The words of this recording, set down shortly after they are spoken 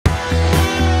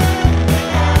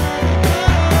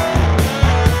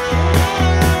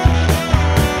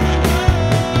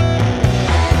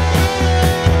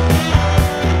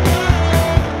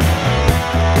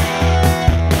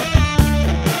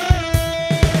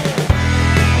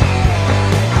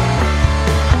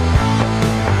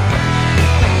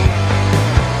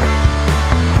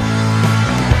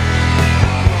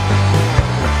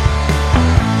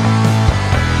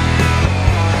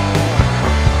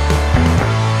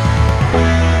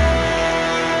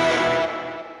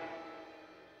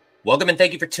Welcome and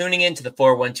thank you for tuning in to the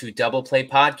 412 Double Play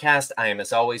Podcast. I am,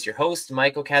 as always, your host,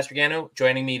 Michael Castrogano.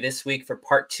 Joining me this week for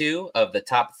part 2 of the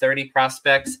Top 30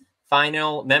 Prospects,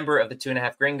 final member of the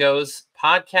 2.5 Gringos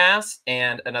podcast,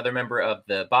 and another member of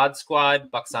the Bod Squad,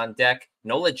 Bucks on Deck,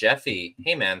 Nola Jeffy.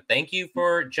 Hey, man, thank you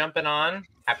for jumping on.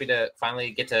 Happy to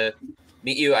finally get to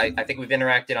meet you. I think we've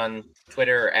interacted on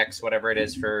Twitter or X, whatever it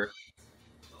is, for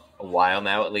a while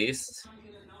now, at least.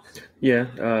 Yeah,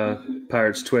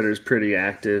 Pirates Twitter is pretty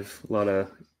active. A lot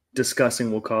of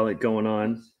discussing, we'll call it, going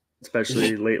on,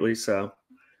 especially lately. So,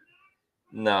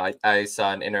 no, I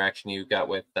saw an interaction you got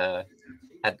with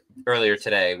had earlier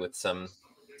today with some,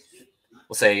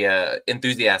 we'll say,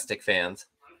 enthusiastic fans.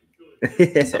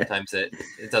 Sometimes it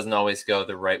doesn't always go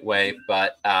the right way,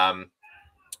 but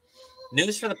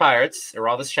news from the Pirates: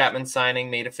 Aroldis Chapman signing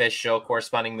made official,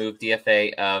 corresponding move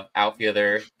DFA of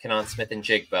outfielder Kenan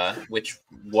Smith-Njigba, which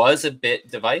was a bit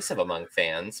divisive among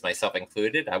fans, myself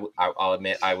included. I'll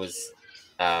admit I was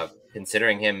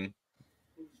considering him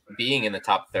being in the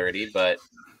top 30, but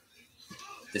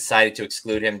decided to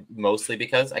exclude him mostly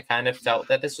because I kind of felt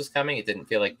that this was coming. It didn't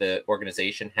feel like the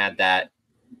organization had that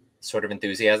sort of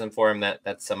enthusiasm for him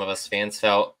that some of us fans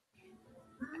felt.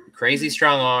 Crazy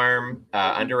strong arm,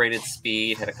 underrated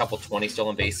speed, had a couple 20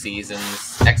 stolen base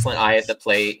seasons, excellent eye at the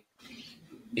plate.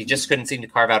 He just couldn't seem to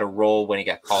carve out a role when he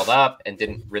got called up and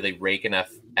didn't really rake enough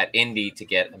at Indy to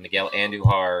get a Miguel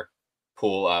Andujar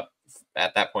pull up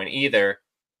at that point either.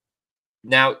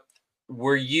 Now,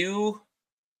 were you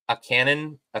a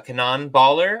Kenan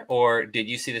baller, or did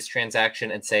you see this transaction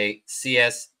and say,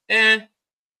 CS, I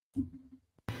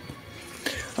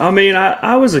mean,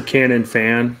 I was a Kenan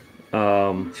fan.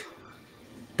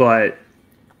 But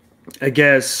I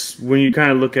guess when you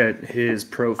kind of look at his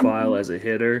profile as a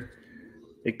hitter,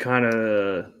 it kind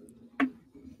of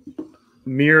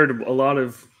mirrored a lot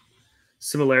of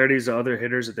similarities to other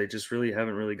hitters that they just really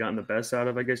haven't really gotten the best out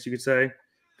of, I guess you could say.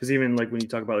 Because even like when you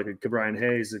talk about like a Brian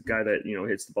Hayes, a guy that, you know,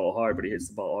 hits the ball hard, but he hits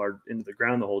the ball hard into the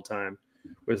ground the whole time.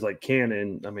 With like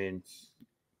Kenan, I mean,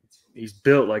 he's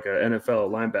built like an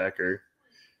NFL linebacker,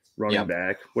 running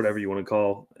back, whatever you want to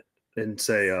call, and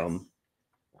say,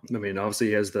 I mean, obviously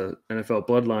he has the NFL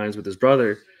bloodlines with his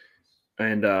brother,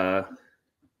 and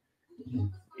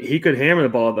he could hammer the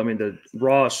ball. I mean, the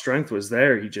raw strength was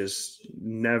there. He just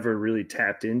never really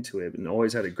tapped into it and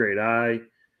always had a great eye.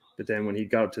 But then when he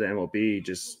got up to the MLB,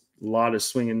 just a lot of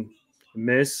swing and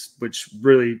miss, which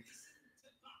really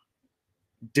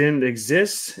didn't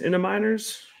exist in the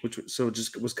minors, so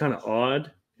just was kind of odd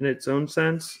in its own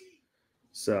sense.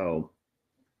 So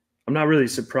I'm not really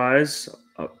surprised.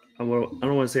 I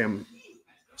don't want to say I'm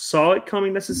saw it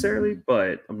coming necessarily,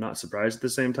 but I'm not surprised at the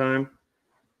same time.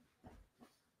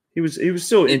 He was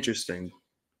still interesting.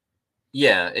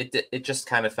 Yeah, it just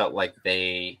kind of felt like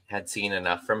they had seen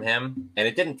enough from him, and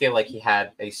it didn't feel like he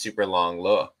had a super long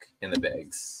look in the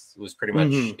bigs. It was pretty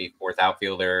much a fourth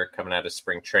outfielder coming out of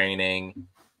spring training,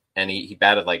 and he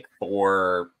batted like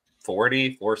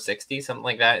 440, 460, something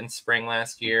like that in spring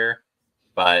last year.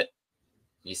 But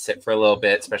you sit for a little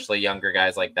bit, especially younger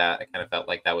guys like that. I kind of felt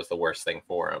like that was the worst thing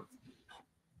for him.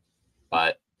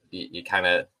 But you kind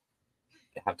of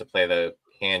have to play the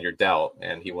hand you're dealt,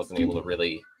 and he wasn't able to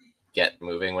really get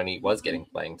moving when he was getting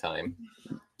playing time.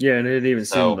 Yeah, and it even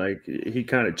seemed like he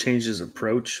kind of changed his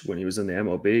approach when he was in the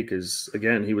MLB because,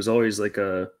 again, he was always like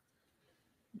a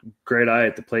great eye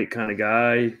at the plate kind of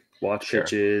guy, watch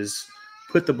pitches,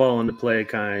 put the ball into play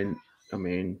kind. I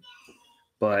mean,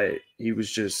 but he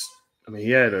was just – I mean,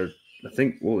 he had I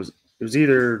think it was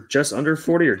either just under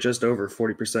 40 or just over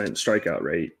 40% strikeout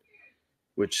rate,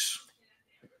 which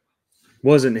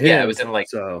wasn't him. Yeah, it was in like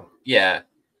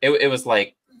it was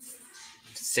like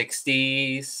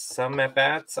 60 some at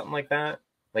bats, something like that.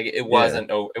 Like it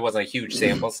wasn't a huge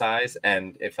sample size,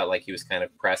 and it felt like he was kind of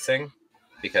pressing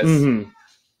because you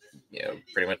know,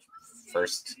 pretty much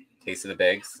first taste of the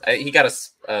bigs. He got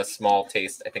a small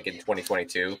taste, I think, in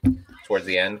 2022 towards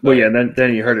the end. Well, yeah,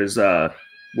 then he hurt his he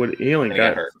only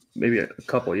got hurt. Maybe a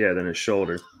couple, then his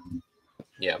shoulder.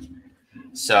 Yeah.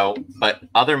 So, but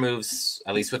other moves,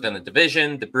 at least within the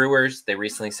division, the Brewers, they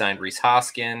recently signed Rhys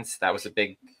Hoskins. That was a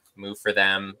big move for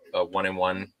them, a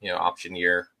 1-1, option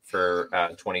year for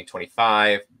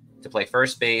 2025 to play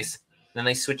first base. Then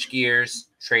they switch gears,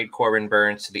 trade Corbin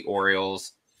Burns to the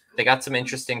Orioles. They got some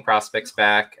interesting prospects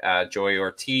back. Joey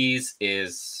Ortiz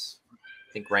is,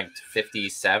 I think, ranked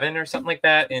 57 or something like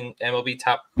that in MLB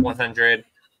Top 100.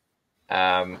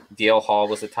 DL Hall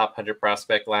was a top 100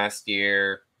 prospect last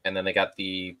year. And then they got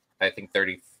the, I think,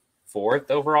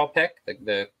 34th overall pick,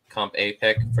 the Comp A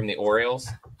pick from the Orioles.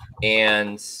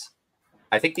 And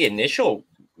I think the initial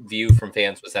view from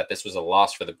fans was that this was a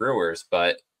loss for the Brewers,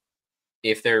 but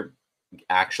if they're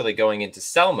actually going into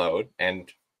sell mode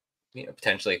and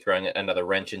potentially throwing another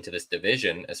wrench into this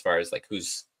division as far as like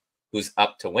who's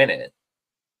up to win it,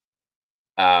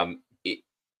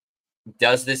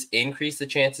 does this increase the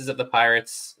chances of the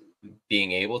Pirates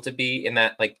being able to be in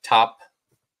that like top,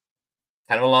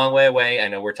 kind of a long way away? I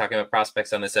know we're talking about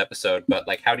prospects on this episode, but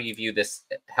like, how do you view this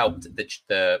helped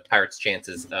the Pirates'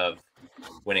 chances of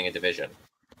winning a division?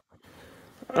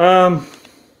 I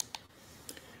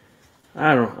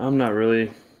don't know. I'm not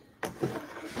really.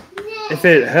 If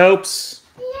it helps,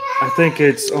 I think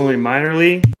it's only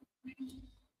minorly.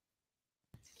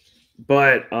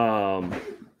 But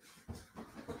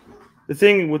the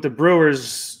thing with the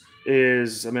Brewers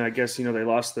is, I mean, I guess, they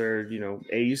lost their,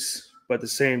 ace, but at the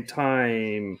same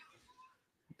time,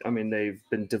 I mean, they've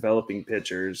been developing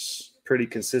pitchers pretty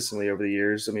consistently over the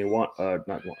years. I mean, I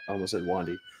almost said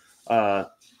Wandy.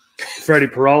 Freddie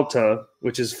Peralta,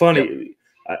 which is funny. Yep.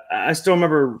 I still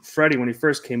remember Freddie when he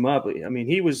first came up. I mean,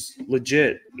 he was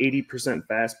legit 80%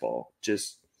 fastball,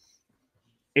 just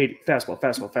 80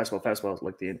 fastball,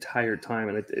 like the entire time.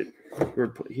 And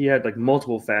he had like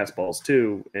multiple fastballs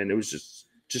too, and it was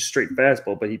just straight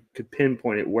fastball, but he could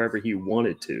pinpoint it wherever he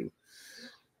wanted to.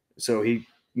 So he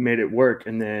made it work.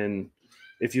 And then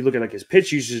if you look at like his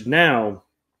pitch usage now,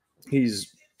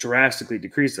 he's drastically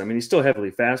decreased. I mean, he's still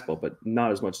heavily fastball, but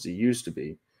not as much as he used to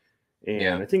be.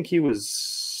 And I think he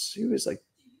was like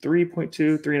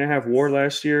 3.2, 3.5 WAR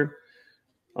last year.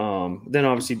 Then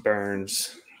obviously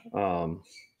Burns. So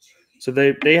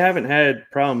they haven't had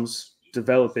problems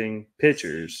developing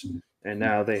pitchers, and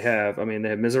now they have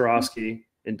Mizorowski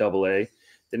in Double-A.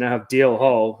 They now have DL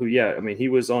Hall, who he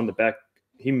was on the back.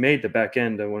 He made the back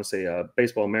end. I want to say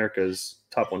Baseball America's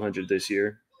top 100 this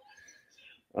year.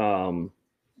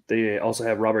 They also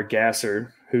have Robert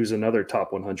Gasser, who's another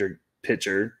top 100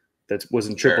 pitcher that was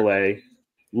in Triple-A,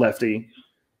 lefty.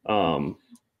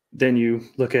 Then you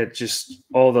look at just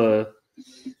all the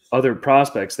other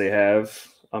prospects they have.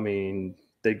 I mean,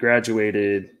 they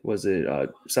graduated,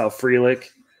 Sal Frelick,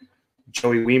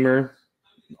 Joey Weimer,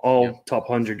 all top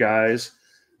 100 guys.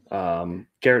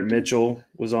 Garrett Mitchell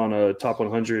was on a top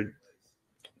 100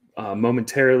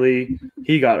 momentarily.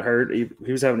 He got hurt. He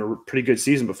was having a pretty good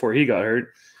season before he got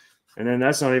hurt. And then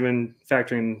that's not even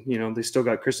factoring, they still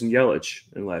got Christian Yelich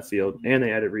in left field, and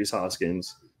they added Rhys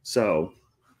Hoskins. So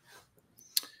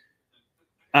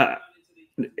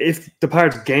if the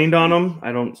Pirates gained on them,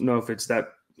 I don't know if it's that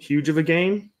huge of a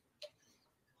gain.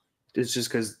 It's just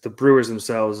because the Brewers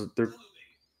themselves, they're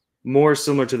more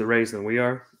similar to the Rays than we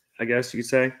are, I guess you could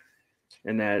say,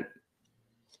 and that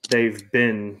they've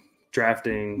been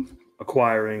drafting,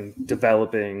 acquiring,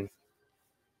 developing,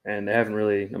 and they haven't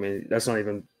really – I mean, that's not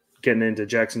even getting into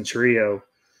Jackson Chourio,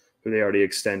 who they already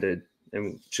extended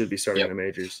and should be starting in the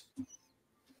majors.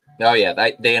 Oh, yeah.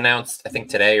 They announced, I think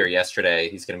today or yesterday,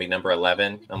 he's going to be number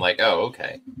 11. I'm like, oh,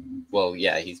 okay. Well,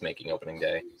 yeah, he's making opening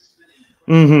day.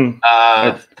 Mm-hmm.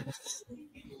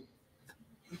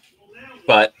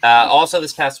 But also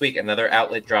this past week, another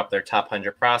outlet dropped their top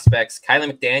 100 prospects.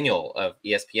 Kylie McDaniel of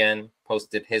ESPN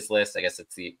posted his list. I guess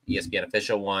it's the ESPN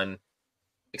official one.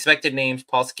 Expected names,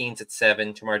 Paul Skeens at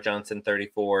 7, Tamar Johnson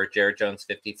 34, Jared Jones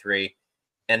 53.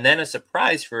 And then a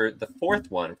surprise for the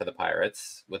fourth one for the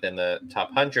Pirates within the top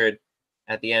 100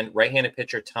 at the end, right-handed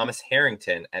pitcher Thomas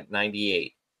Harrington at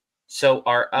 98. So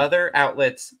are other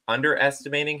outlets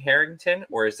underestimating Harrington,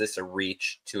 or is this a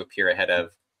reach to appear ahead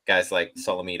of guys like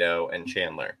Solomito and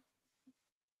Chandler?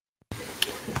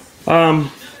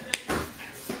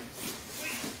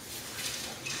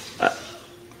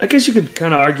 I guess you could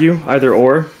kind of argue either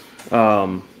or.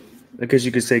 I guess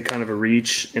you could say kind of a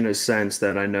reach in a sense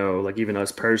that I know, like even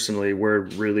us personally, we're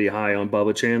really high on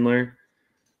Bubba Chandler.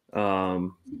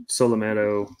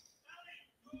 Solomito,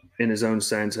 in his own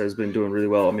sense, has been doing really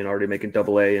well. I mean, already making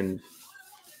Double-A and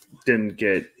didn't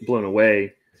get blown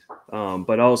away.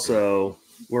 But also,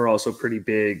 we're also pretty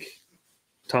big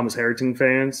Thomas Harrington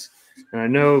fans. And I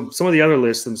know some of the other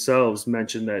lists themselves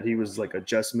mentioned that he was like a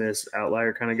just miss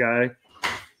outlier kind of guy.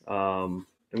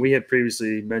 And we had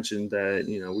previously mentioned that,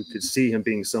 we could see him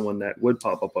being someone that would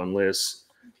pop up on lists,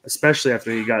 especially after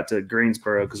he got to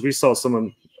Greensboro, because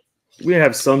we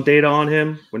have some data on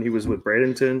him when he was with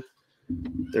Bradenton.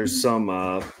 There's some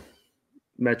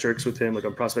metrics with him, like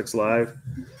on Prospects Live,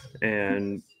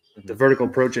 and the vertical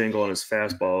approach angle on his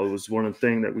fastball was one of the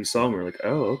things that we saw, and we were like,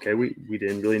 oh, okay, we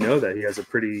didn't really know that. He has a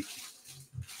pretty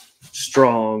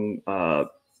strong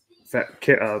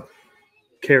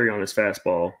carry on his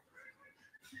fastball,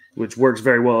 which works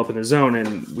very well up in the zone.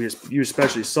 And you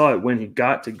especially saw it when he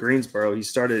got to Greensboro. He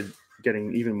started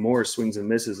getting even more swings and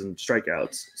misses and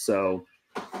strikeouts. So,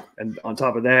 and on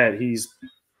top of that, he's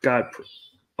got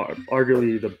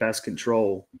arguably the best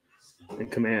control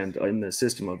and command in the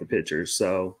system of the pitchers.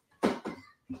 So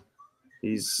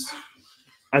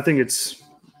I think it's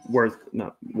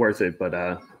not worth it,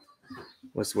 but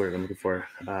what's the word I'm looking for?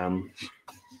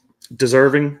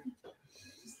 Deserving.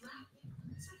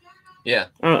 Yeah.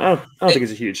 I don't think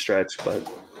it's a huge stretch, but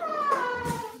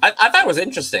I thought it was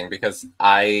interesting because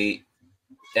I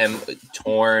am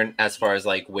torn as far as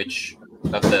like which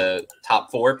of the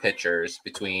top 4 pitchers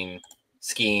between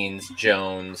Skeens,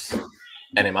 Jones,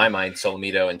 and in my mind,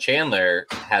 Solomito and Chandler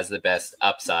has the best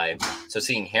upside. So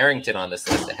seeing Harrington on this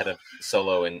list ahead of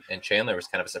Solo and Chandler was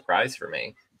kind of a surprise for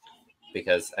me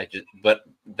because but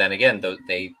then again,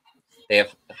 they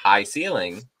have high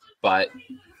ceiling, but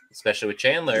especially with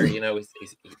Chandler, you know,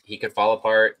 he could fall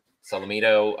apart.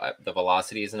 Solomito, the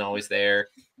velocity isn't always there.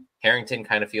 Harrington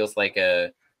kind of feels like I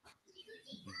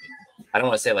don't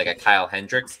want to say like a Kyle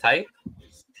Hendricks type.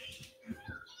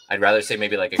 I'd rather say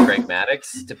maybe like a Greg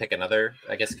Maddux to pick another,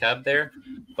 I guess, Cub there.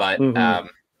 But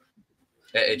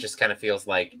it just kind of feels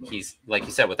like he's, like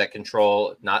you said, with that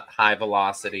control, not high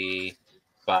velocity.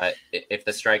 But if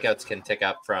the strikeouts can tick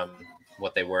up from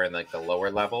what they were in like the lower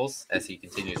levels as he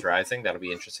continues rising, that'll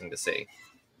be interesting to see.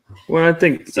 Well, I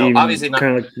think so. Obviously, not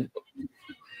kind of like.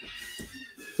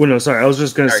 Well, no, sorry. I was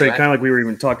just going to say, go kind of like we were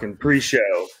even talking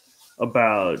pre-show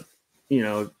about, you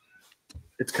know,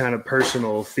 it's kind of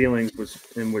personal feelings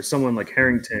with someone like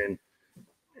Harrington.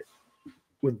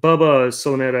 With Bubba,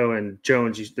 Soneto, and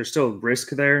Jones, there's still risk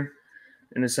there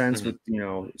in a sense with, you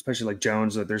know, especially like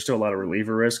Jones, that there's still a lot of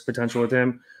reliever risk potential with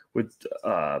him. With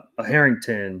a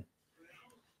Harrington,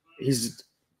 he's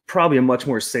probably a much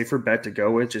more safer bet to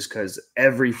go with just because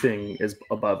everything is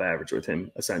above average with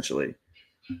him, essentially.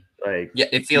 Like, yeah,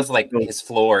 it feels like his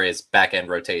floor is back end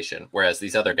rotation, whereas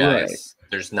these other guys,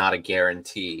 there's not a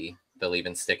guarantee they'll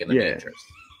even stick in the majors.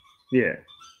 Yeah.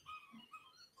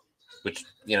 Which,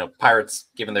 you know, Pirates,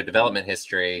 given their development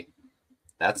history,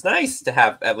 that's nice to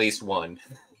have at least one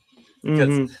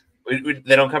because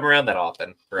they don't come around that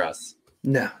often for us.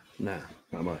 No, not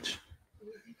much.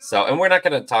 So, and we're not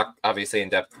going to talk obviously in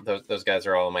depth. Those guys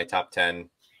are all in my top 10.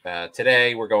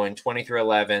 Today we're going 20 through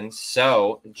 11.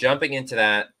 So jumping into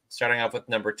that, starting off with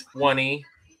number 20,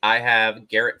 I have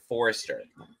Garrett Forrester.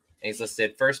 He's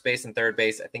listed first base and third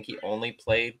base. I think he only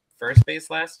played first base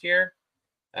last year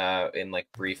in like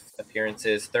brief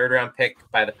appearances. Third round pick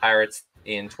by the Pirates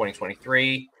in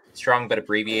 2023. Strong but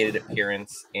abbreviated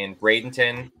appearance in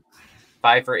Bradenton.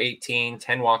 5 for 18,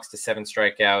 10 walks to 7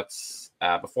 strikeouts.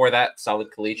 Before that,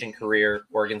 solid collegiate career,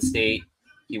 Oregon State.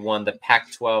 He won the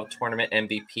Pac-12 tournament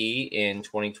MVP in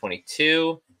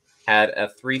 2022. Had a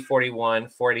 341,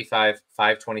 485,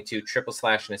 522 triple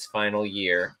slash in his final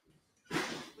year.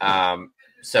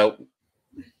 So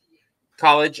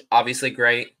college, obviously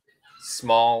great.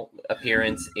 Small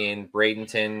appearance in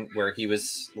Bradenton where he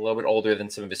was a little bit older than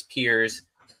some of his peers.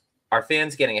 Are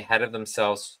fans getting ahead of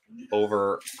themselves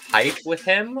over hype with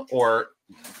him, or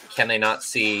can they not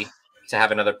see, to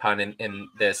have another pun in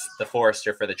this, the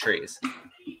Forester for the trees?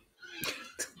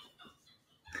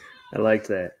 I like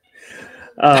that.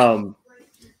 I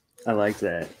like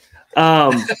that.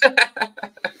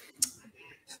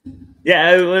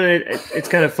 Yeah, it's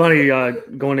kind of funny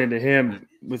going into him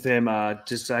with him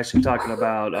just actually talking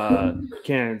about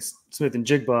Cannon Smith and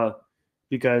Jigba,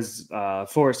 because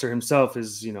Forrester himself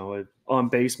is, you know, an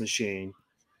on-base machine.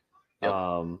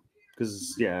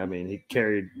 Because, I mean, he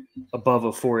carried above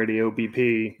a 480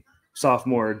 OBP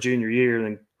sophomore, junior year,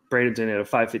 then Bradenton had a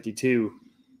 552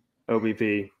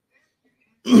 OBP.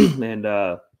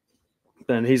 And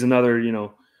then he's another, you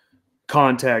know,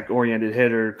 contact-oriented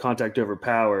hitter, contact over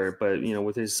power, but, you know,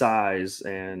 with his size,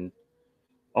 and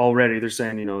already they're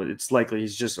saying, you know, it's likely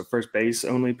he's just a first base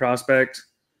only prospect,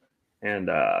 and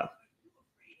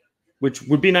which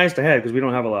would be nice to have because we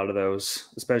don't have a lot of those,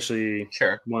 especially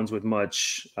ones with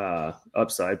much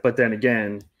upside. But then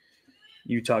again,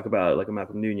 you talk about like a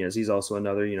Malcolm Nunez, he's also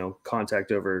another, you know,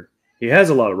 contact over. He has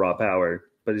a lot of raw power,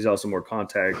 but he's also more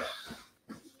contact,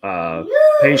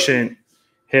 patient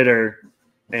hitter.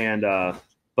 And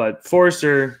but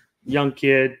Forrester, young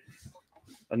kid,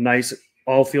 a nice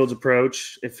all fields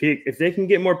approach. If they can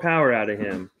get more power out of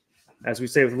him, as we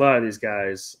say with a lot of these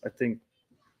guys, I think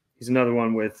he's another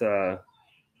one with a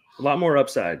lot more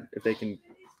upside if they can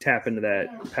tap into that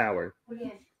power.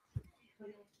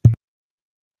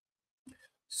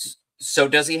 So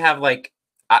does he have like,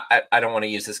 I don't want to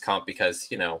use this comp because,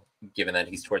 you know, given that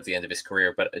he's towards the end of his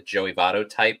career, but a Joey Votto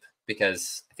type,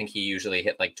 because I think he usually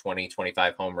hit like 20,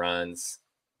 25 home runs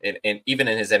And even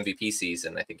in his MVP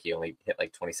season, I think he only hit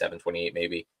like 27, 28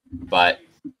 maybe, but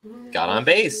got on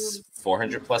base,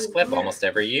 400 plus clip almost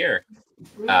every year.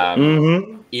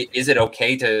 Is it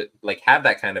okay to like have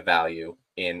that kind of value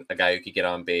in a guy who could get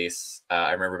on base?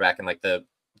 I remember back in like the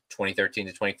 2013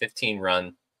 to 2015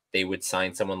 run, they would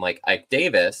sign someone like Ike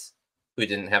Davis, who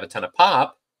didn't have a ton of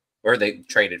pop, or they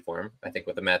traded for him, I think,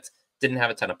 with the Mets. Didn't have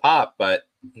a ton of pop, but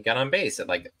he got on base at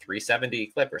like a 370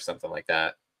 clip or something like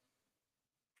that.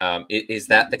 Is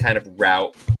that the kind of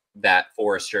route that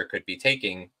Forrester could be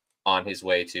taking on his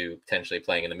way to potentially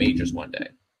playing in the majors one day?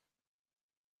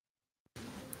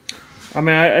 I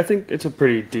mean, I think it's a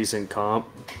pretty decent comp.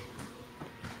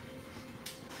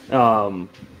 I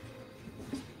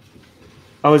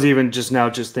was even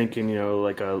just thinking,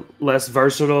 like a less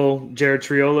versatile Jared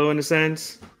Triolo in a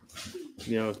sense,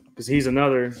 because he's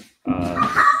another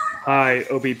high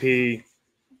OBP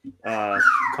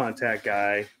contact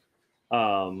guy.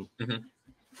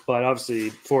 But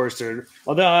obviously Forrester,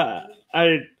 although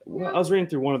I was reading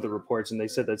through one of the reports and they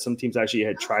said that some teams actually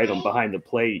had tried him behind the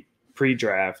plate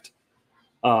pre-draft,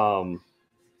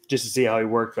 just to see how he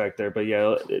worked back there. But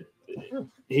yeah,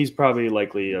 he's probably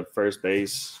likely a first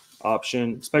base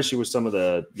option, especially with some of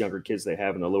the younger kids they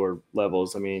have in the lower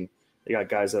levels. I mean, they got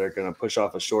guys that are going to push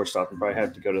off a shortstop and probably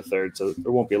have to go to third, so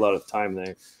there won't be a lot of time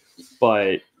there.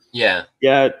 But yeah,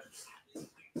 you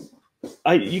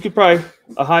could probably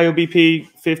a high OBP,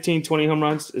 15, 20 home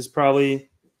runs is probably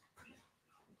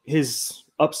his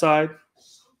upside.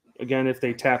 Again, if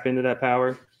they tap into that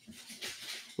power,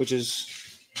 which is,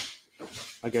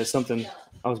 I guess, something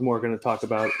I was more going to talk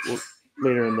about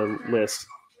later in the list.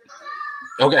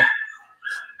 Okay.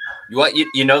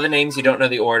 You know the names, you don't know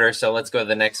the order, so let's go to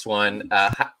the next one.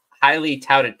 Highly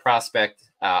touted prospect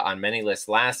on many lists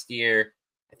last year.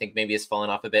 I think maybe has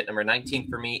fallen off a bit. Number 19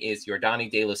 for me is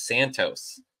Yordany De Los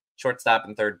Santos, shortstop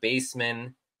and third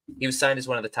baseman. He was signed as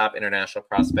one of the top international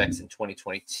prospects in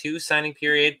 2022 signing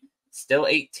period. Still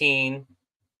 18.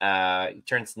 He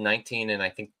turns 19 in, I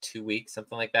think, 2 weeks,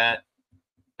 something like that.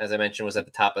 As I mentioned, was at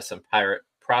the top of some Pirate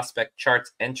prospect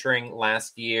charts entering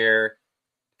last year.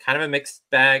 Kind of a mixed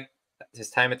bag.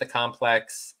 His time at the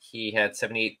complex, he had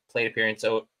 78 plate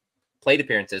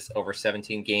appearances over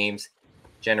 17 games,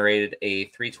 generated a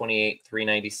 328,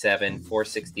 397,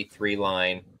 463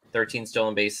 line, 13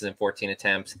 stolen bases in 14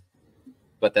 attempts.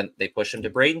 But then they pushed him to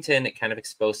Bradenton. It kind of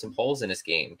exposed some holes in his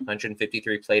game.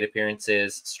 153 plate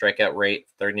appearances, strikeout rate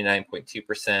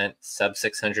 39.2%, sub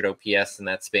 600 OPS in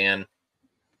that span.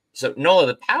 So, Nola,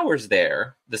 the power's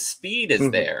there. The speed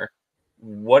is there.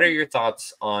 What are your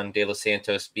thoughts on De Los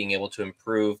Santos being able to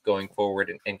improve going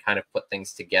forward and kind of put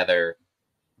things together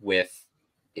with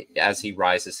as he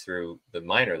rises through the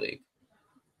minor league?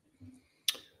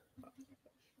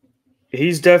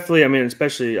 He's definitely, I mean,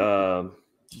 especially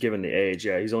given the age,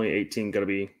 he's only 18, going to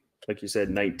be, like you said,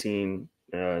 19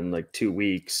 in like 2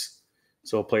 weeks.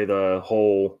 So he'll play the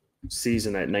whole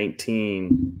season at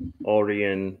 19, already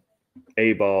in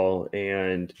A-ball,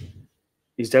 and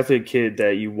he's definitely a kid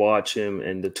that you watch him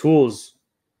and the tools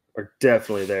are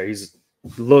definitely there. He's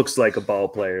looks like a ball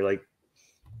player, like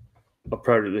a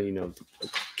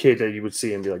kid that you would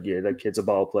see and be like, yeah, that kid's a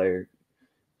ball player.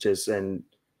 And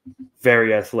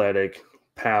very athletic,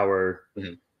 power.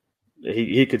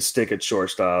 He could stick at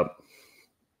shortstop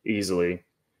easily,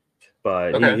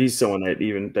 but he's someone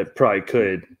that probably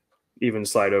could even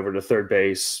slide over to third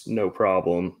base, no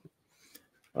problem.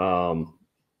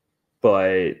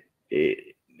 But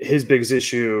his biggest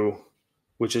issue,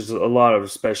 which is a lot of,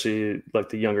 especially like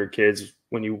the younger kids,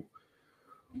 when you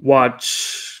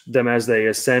watch them as they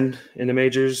ascend in the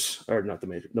majors, or not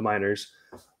the minors,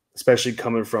 especially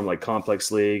coming from like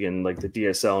complex league and like the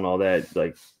DSL and all that,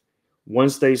 like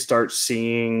once they start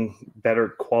seeing better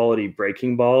quality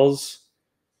breaking balls,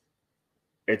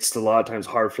 it's a lot of times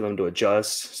hard for them to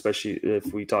adjust, especially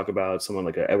if we talk about someone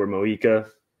like Edward Mojica,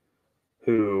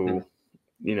 who,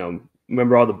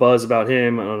 remember all the buzz about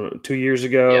him 2 years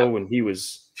ago when he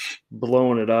was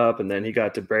blowing it up, and then he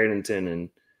got to Bradenton and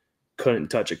couldn't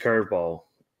touch a curveball,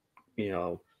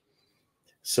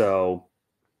 So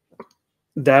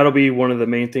that'll be one of the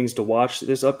main things to watch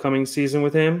this upcoming season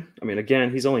with him. I mean,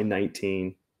 again, he's only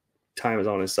 19. Time is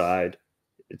on his side.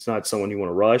 It's not someone you want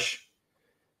to rush.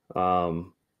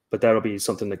 But that'll be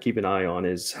something to keep an eye on,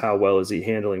 is how well is he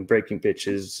handling breaking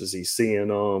pitches? Is he seeing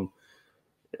them?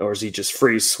 Or is he just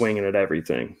free swinging at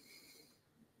everything?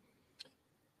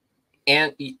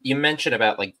 And you mentioned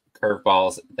about like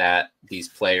curveballs that these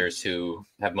players who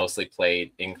have mostly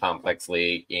played in complex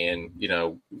league in, I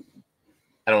don't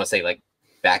want to say like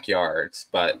backyards,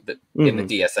 but in the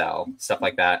DSL, stuff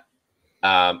like that.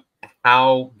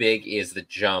 how big is the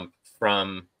jump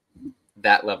from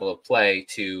that level of play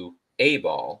to A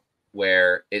ball,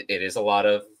 where it is a lot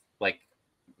of like,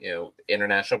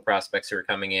 international prospects who are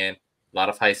coming in, a lot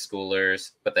of high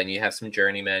schoolers, but then you have some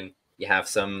journeymen, you have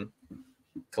some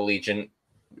collegiate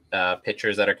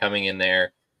pitchers that are coming in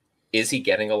there. Is he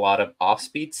getting a lot of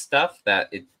off-speed stuff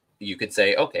that you could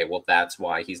say, okay, well, that's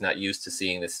why he's not used to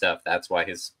seeing this stuff. That's why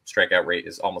his strikeout rate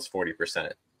is almost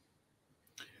 40%.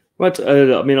 But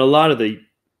I mean, a lot of the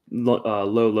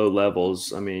low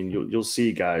levels. I mean, you'll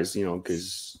see guys,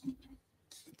 because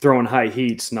throwing high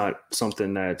heat's not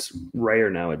something that's rare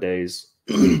nowadays.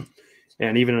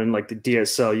 And even in like the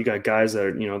DSL, you got guys that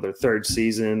are, their third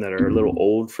season that are a little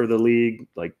old for the league,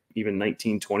 like even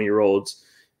 19, 20-year-olds.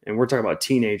 And we're talking about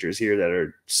teenagers here that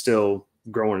are still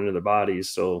growing into their bodies,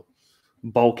 still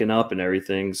bulking up and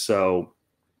everything. So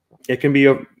it can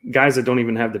be guys that don't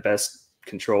even have the best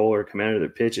control or command of their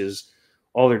pitches.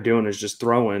 All they're doing is just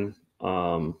throwing.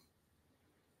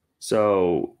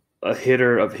 So a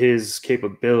hitter of his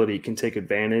capability can take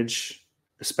advantage,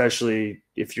 especially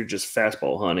if you're just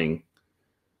fastball hunting.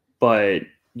 But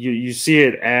you see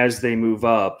it as they move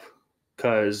up,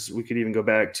 because we could even go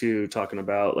back to talking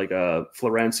about like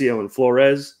Florencio and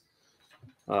Flores.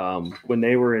 When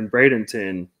they were in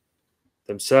Bradenton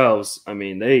themselves, I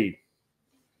mean, they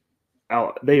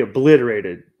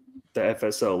obliterated the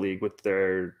FSL league with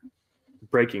their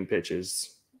breaking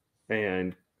pitches,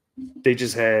 and they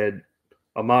just had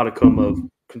a modicum of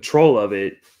control of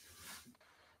it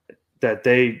that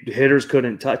hitters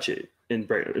couldn't touch it in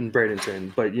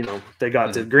Bradenton. But they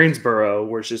got to Greensboro,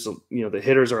 where it's just the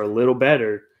hitters are a little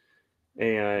better,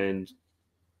 and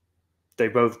they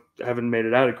both haven't made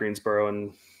it out of Greensboro.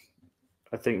 And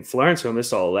I think Florencio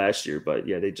missed all last year, but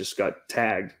yeah, they just got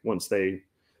tagged once they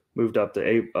moved up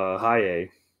to high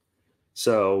A.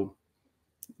 So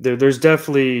there's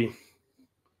definitely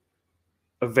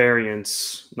a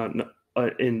variance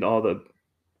in all the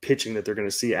pitching that they're going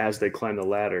to see as they climb the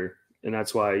ladder. And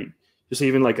that's why just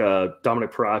even like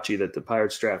Dominic Parachi that the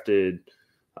Pirates drafted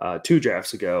 2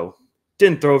 drafts ago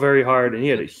didn't throw very hard, and he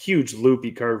had a huge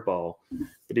loopy curveball,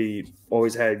 but he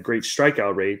always had great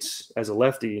strikeout rates as a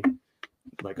lefty,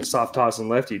 like a soft tossing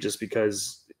lefty, just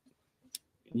because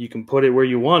you can put it where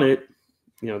you want it.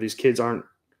 These kids aren't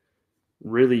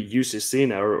really used to seeing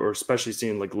that, or especially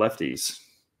seeing like lefties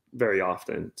very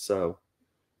often. So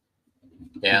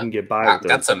yeah, you can get by with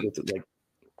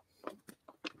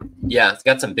it's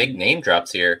got some big name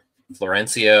drops here.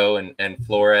 Florencio and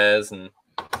Flores and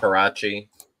Parachi,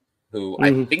 who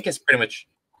I think is pretty much,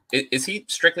 is he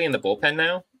strictly in the bullpen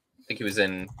now? I think he was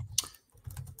in.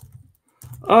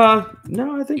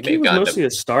 No, I think he was mostly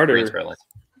a starter.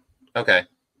 Okay.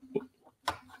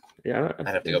 Yeah, I'd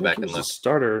have to go back and look. A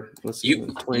starter. Let's see,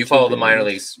 you follow the minor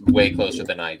leagues way closer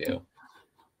than I do.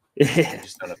 Yeah. I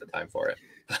just don't have the time for it.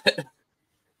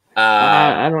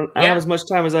 I don't have as much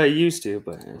time as I used to,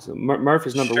 but Murph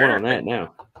is number 1 on that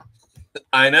now.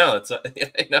 I know.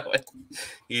 I know it.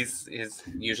 He's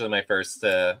usually my first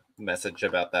message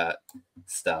about that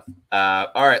stuff.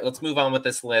 All right, let's move on with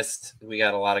this list. We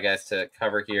got a lot of guys to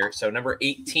cover here. So number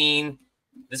 18,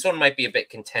 this one might be a bit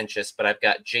contentious, but I've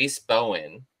got Jace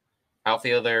Bowen,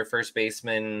 outfielder, first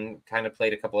baseman, kind of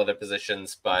played a couple other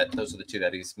positions, but those are the 2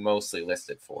 that he's mostly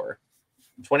listed for.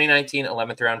 2019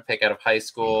 11th round pick out of high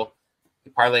school. He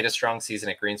parlayed a strong season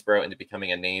at Greensboro into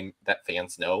becoming a name that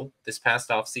fans know this past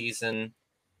offseason.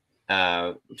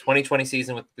 2020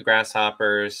 season with the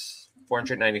Grasshoppers,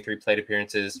 493 plate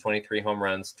appearances, 23 home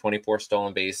runs, 24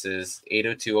 stolen bases,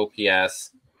 802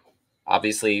 OPS.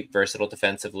 Obviously versatile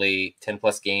defensively,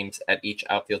 10-plus games at each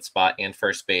outfield spot and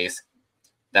first base.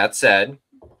 That said,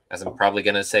 as I'm probably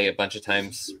going to say a bunch of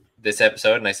times this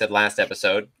episode, and I said last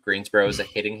episode, Greensboro is a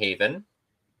hitting haven.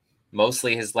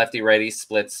 Mostly his lefty-righty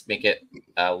splits make it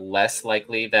less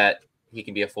likely that he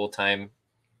can be a full-time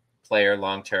player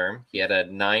long-term. He had a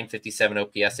 957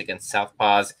 OPS against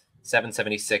Southpaws,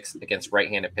 776 against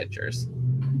right-handed pitchers.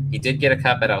 He did get a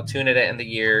cup at Altoona to end the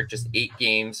year, just 8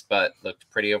 games, but looked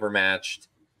pretty overmatched.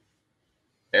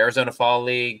 Arizona Fall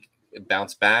League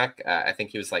bounced back. I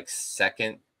think he was like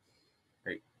second.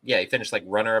 He finished like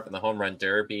runner-up in the home run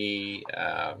derby.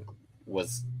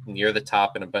 Was near the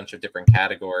top in a bunch of different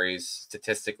categories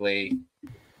statistically.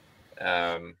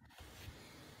 But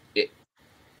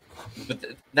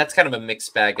that's kind of a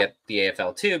mixed bag at the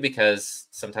AFL too, because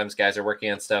sometimes guys are working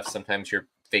on stuff. Sometimes you're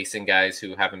facing guys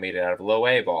who haven't made it out of low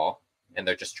A ball and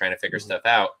they're just trying to figure stuff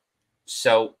out.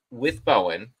 So with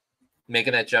Bowen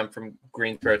making that jump from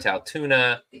Greensboro to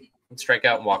Altoona,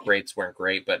 strikeout and walk rates weren't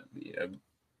great, but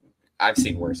I've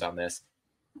seen worse on this.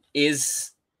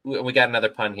 Is we got another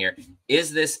pun here.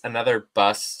 Is this another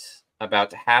bust about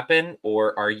to happen,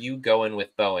 or are you going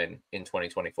with Bowen in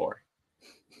 2024?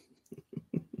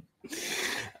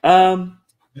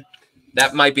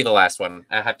 That might be the last one.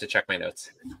 I have to check my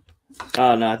notes.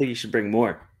 Oh no, I think you should bring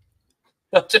more.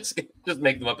 I'll just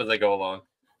make them up as I go along.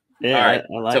 Yeah, all right.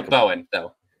 I like so them. Bowen,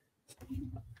 though.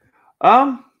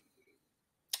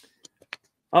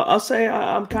 I'll say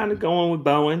I'm kind of going with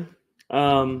Bowen.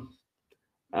 I'm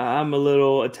a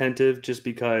little attentive just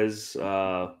because,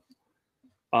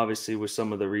 obviously, with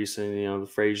some of the recent, the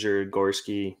Frazier,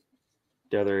 Gorski,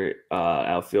 the other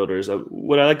outfielders.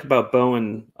 What I like about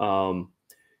Bowen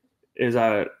is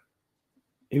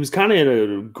he was kind of in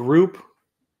a group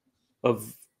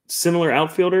of similar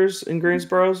outfielders in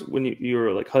Greensboro when you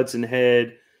were like Hudson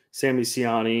Head, Sammy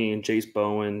Ciani, and Jace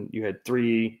Bowen. You had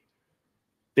three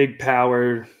big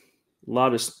power, a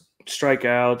lot of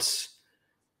strikeouts,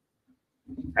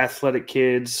 athletic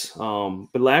kids.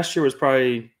 But last year was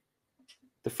probably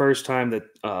the first time that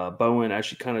Bowen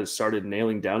actually kind of started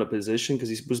nailing down a position because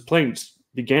he was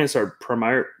began to start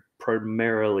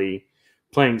primarily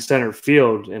playing center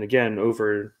field. And again,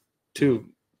 over two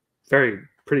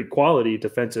pretty quality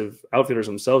defensive outfielders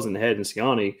themselves in the Head and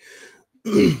Ciani.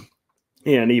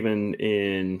 And even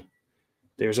in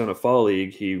the Arizona Fall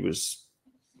League, he was,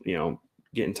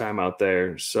 getting time out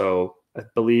there. So I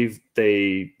believe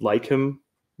they like him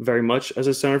very much as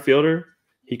a center fielder.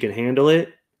 He can handle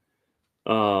it.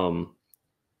 The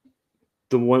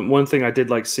one thing I did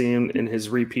like seeing in his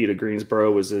repeat of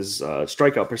Greensboro was his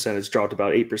strikeout percentage dropped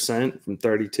about 8% from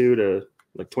 32 to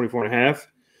like 24.5.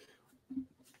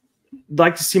 I'd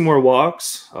like to see more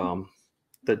walks.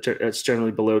 That's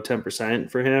generally below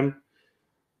 10% for him.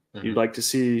 Mm-hmm. You'd like to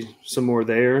see some more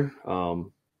there.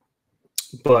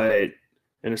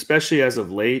 And especially as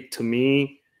of late, to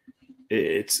me,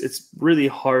 it's really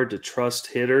hard to trust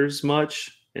hitters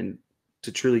much and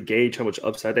to truly gauge how much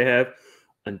upside they have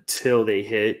until they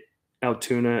hit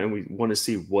Altoona, and we want to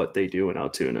see what they do in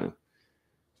Altoona.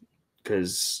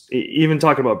 Because even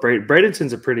talking about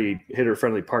Bradenton's a pretty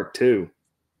hitter-friendly park too.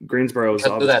 Greensboro is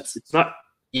obviously it's not.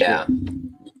 Yeah.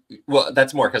 Well,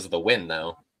 that's more because of the wind,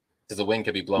 though. Because the wind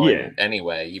could be blowing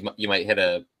anyway. You might hit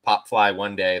a pop fly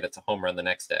one day that's a home run the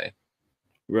next day.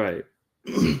 Right.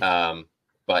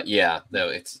 But yeah, though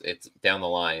it's down the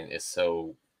line is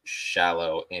so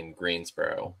shallow in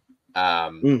Greensboro.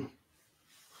 So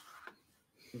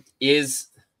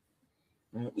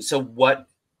what?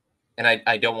 And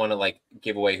I don't want to like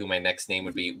give away who my next name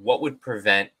would be. What would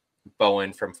prevent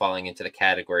Bowen from falling into the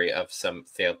category of some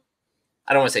failed?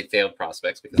 I don't want to say failed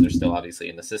prospects because they're still obviously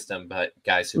in the system, but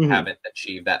guys who haven't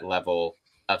achieved that level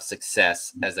of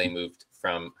success as they moved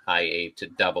from high A to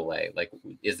double A. Like,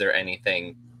 is there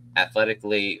anything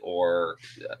athletically or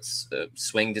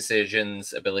swing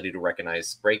decisions, ability to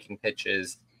recognize breaking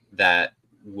pitches that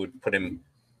would put him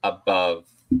above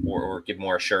or give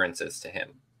more assurances to him?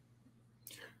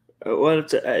 Well,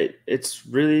 it's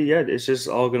really, it's just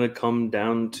all going to come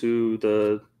down to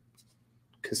the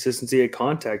consistency of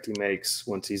contact he makes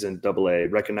once he's in double A,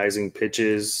 recognizing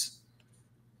pitches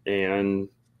and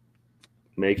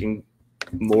making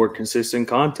more consistent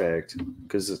contact.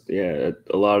 Because, a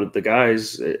lot of the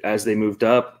guys, as they moved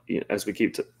up, as we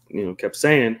kept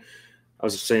saying, I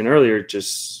was saying earlier,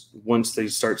 just once they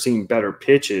start seeing better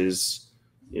pitches,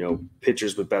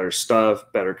 pitchers with better stuff,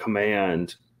 better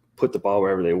command, put the ball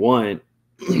wherever they want,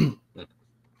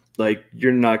 like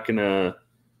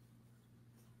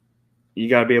you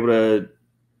got to be able to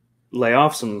lay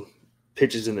off some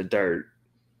pitches in the dirt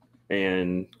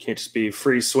and can't just be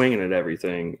free swinging at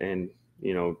everything. And,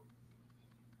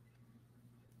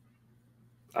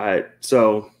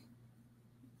 so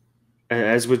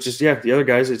as with just, the other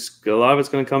guys, a lot of it's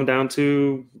going to come down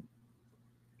to,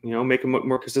 making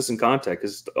more consistent contact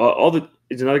because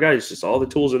it's another guy. It's just all the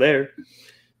tools are there.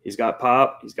 He's got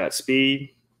pop. He's got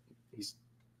speed. He's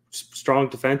strong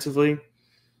defensively.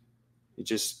 You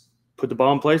just put the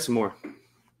ball in play some more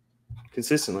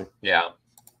consistently. Yeah.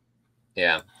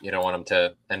 You don't want him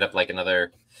to end up like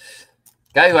another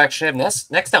guy who actually have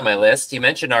next on my list. You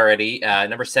mentioned already,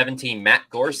 number 17, Matt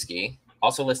Gorski,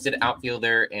 also listed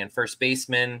outfielder and first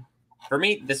baseman. For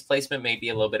me, this placement may be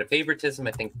a little bit of favoritism.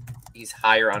 I think he's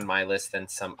higher on my list than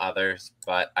some others,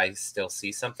 but I still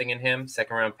see something in him.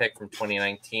 Second round pick from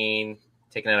 2019,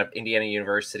 taken out of Indiana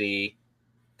University,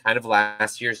 kind of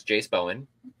last year's Jace Bowen.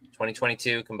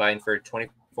 2022 combined for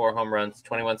 24 home runs,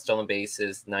 21 stolen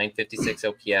bases, 956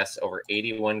 OPS over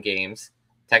 81 games.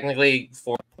 Technically,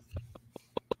 4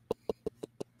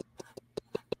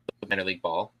 minor league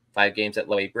ball. 5 games at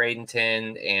Low A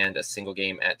Bradenton, and a single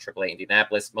game at AAA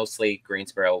Indianapolis, mostly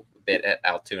Greensboro, a bit at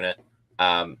Altoona.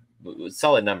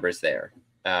 Solid numbers there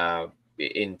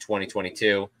in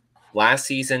 2022. Last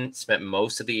season, spent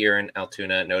most of the year in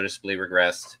Altoona, noticeably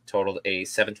regressed, totaled a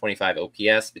 725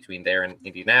 OPS between there and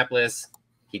Indianapolis.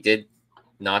 He did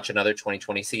notch another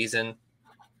 2020 season.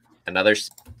 Another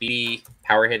speedy,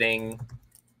 power hitting,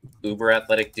 uber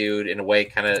athletic dude, in a way,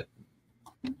 kind of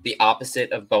the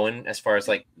opposite of Bowen as far as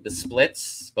like the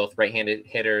splits, both right-handed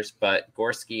hitters, but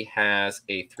Gorski has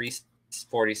a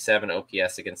 347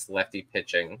 OPS against lefty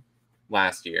pitching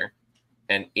last year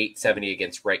and 870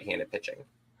 against right-handed pitching.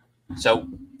 So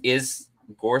is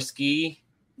Gorski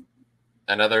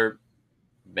another,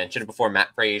 mentioned before,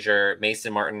 Matt Frazier,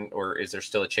 Mason Martin, or is there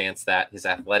still a chance that his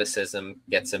athleticism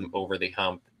gets him over the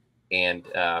hump and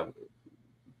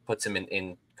puts him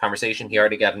in conversation? He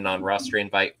already got a non-roster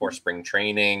invite for spring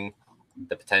training,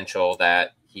 the potential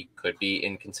that he could be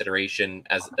in consideration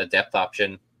as a depth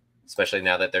option, especially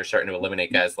now that they're starting to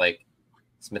eliminate guys like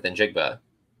Smith and Jigba.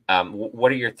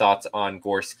 What are your thoughts on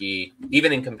Gorski,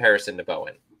 even in comparison to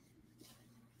Bowen?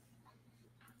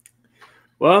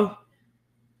 Well,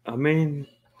 I mean,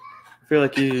 I feel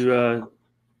like you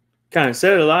kind of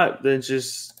said a lot. There's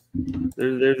just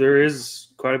there is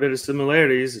quite a bit of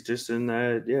similarities, just in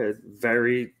that, yeah,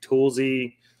 very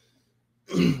toolsy.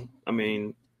 I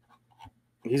mean,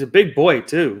 he's a big boy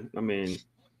too. I mean,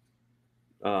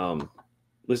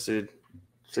 listed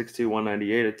 6'2",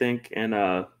 198, I think,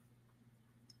 and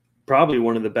probably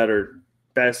one of the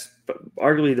best,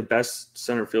 arguably the best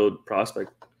center field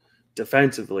prospect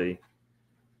defensively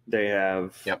they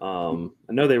have. Yep. I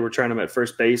know they were trying him at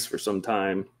first base for some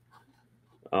time,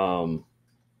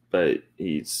 but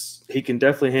he can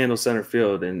definitely handle center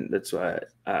field, and that's why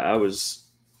I was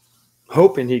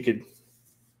hoping he could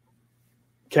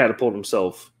catapult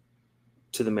himself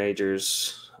to the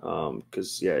majors,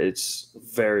 because yeah, it's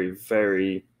very,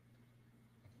 very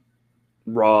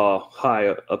raw, high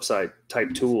upside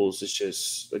type tools. It's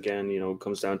just, again,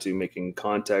 comes down to making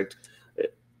contact.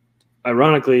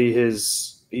 Ironically,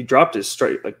 he dropped his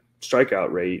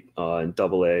strikeout rate in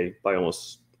AA by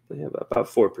almost about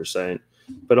 4%,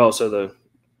 but also the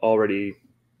already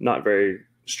not very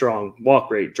strong walk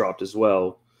rate dropped as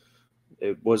well.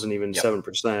 It wasn't even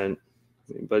 7%,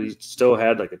 but he still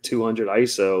had like a 200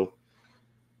 ISO.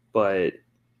 But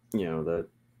the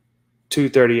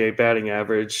 238 batting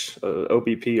average,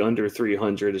 OBP under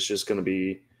 300 is just going to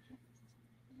be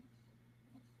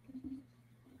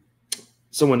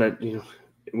someone that,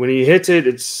 when he hits it,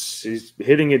 he's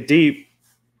hitting it deep.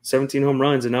 17 home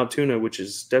runs in Altoona, which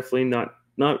is definitely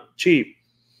not cheap.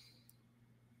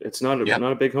 It's not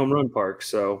a big home run park,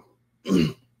 so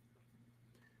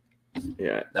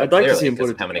yeah, No, I'd like to see him put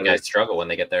it how many together. guys struggle when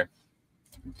they get there.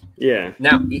 Yeah.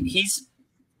 Now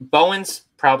Bowen's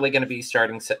probably going to be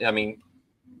starting. I mean,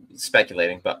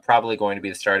 speculating, but probably going to be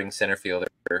the starting center fielder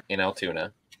in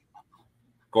Altoona.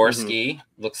 Gorski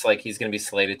looks like he's going to be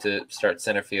slated to start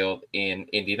center field in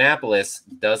Indianapolis.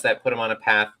 Does that put him on a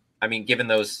path? I mean, given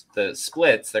the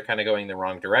splits, they're kind of going the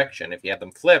wrong direction. If you have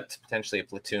them flipped, potentially a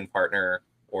platoon partner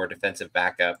or defensive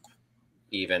backup,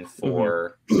 even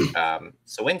for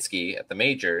Sawinski at the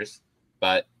majors.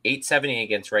 But 870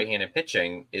 against right-handed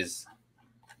pitching is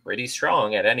pretty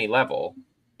strong at any level.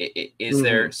 Is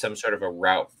there some sort of a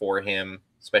route for him,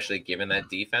 especially given that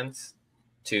defense,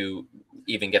 to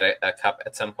even get a cup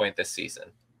at some point this season?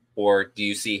 Or do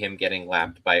you see him getting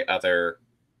lapped by other,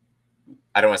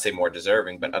 I don't want to say more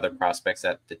deserving, but other prospects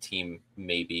that the team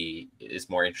maybe is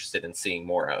more interested in seeing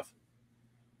more of?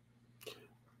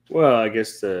 Well, I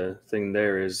guess the thing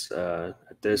there is,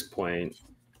 at this point,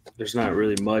 there's not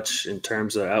really much in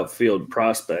terms of outfield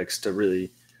prospects to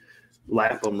really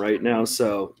lap them right now.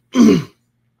 So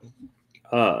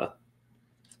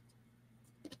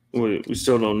we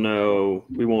still don't know.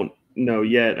 We won't know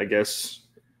yet, I guess,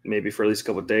 maybe for at least a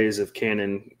couple of days, if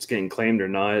Cannon is getting claimed or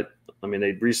not. I mean,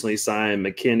 they recently signed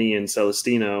McKinney and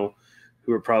Celestino,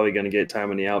 who are probably going to get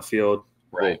time in the outfield.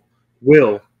 Right.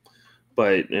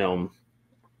 But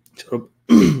so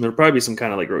there'll probably be some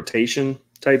kind of like rotation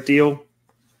type deal.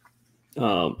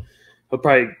 He'll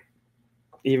probably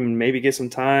even maybe get some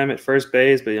time at first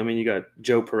base, but I mean, you got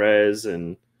Joe Perez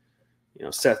and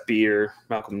Seth Beer,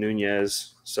 Malcolm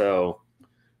Nunez, so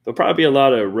there'll probably be a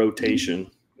lot of rotation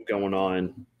going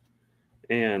on.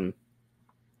 And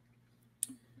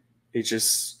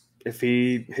if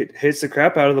he hits the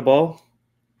crap out of the ball,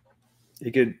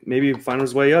 he could maybe find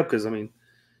his way up. Because I mean,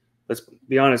 let's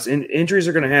be honest, injuries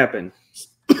are going to happen.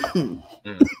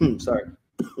 Sorry,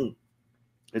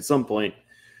 at some point.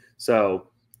 So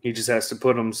he just has to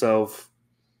put himself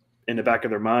in the back of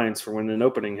their minds for when an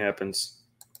opening happens.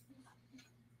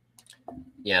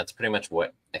 Yeah, it's pretty much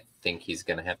what I think he's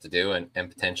going to have to do, and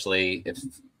potentially, if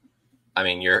I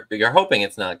mean, you're hoping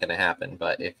it's not going to happen,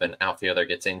 but if an outfielder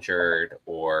gets injured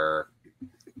or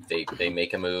they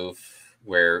make a move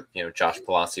where Josh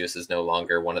Palacios is no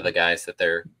longer one of the guys that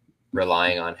they're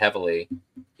relying on heavily,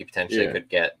 he potentially could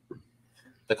get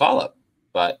the call up.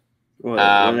 But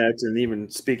and even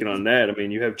speaking on that, I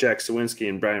mean, you have Jack Sawinski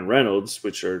and Brian Reynolds,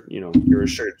 which are your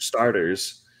assured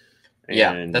starters.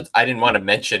 And I didn't want to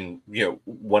mention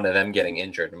one of them getting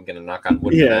injured. I'm going to knock on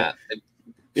wood for that.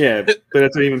 Yeah, but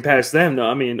that's not even past them. No,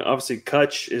 I mean, obviously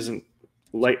Kutch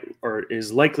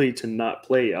is likely to not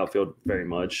play outfield very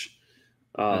much.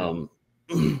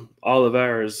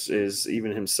 Olivares is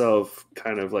even himself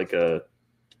kind of like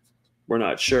we're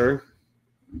not sure.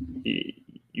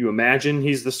 You imagine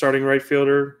he's the starting right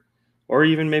fielder, or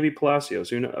even maybe Palacios.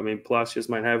 Who knows? I mean, Palacios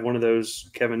might have one of those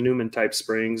Kevin Newman type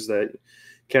springs that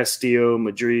Castillo,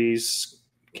 Madriz,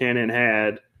 Cannon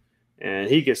had, and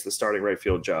he gets the starting right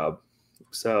field job.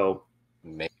 So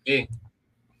maybe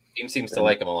team seems to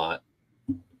like him a lot.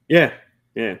 Yeah.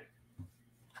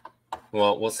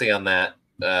 Well, we'll see on that.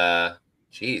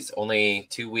 Only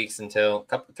 2 weeks until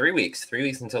 3 weeks. 3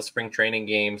 weeks until spring training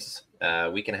games.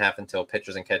 Week and a half until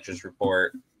pitchers and catchers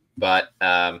report. But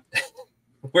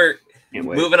we're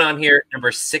moving on here.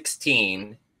 Number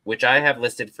 16, which I have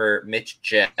listed for Mitch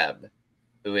Jebb,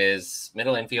 who is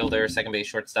middle infielder, second base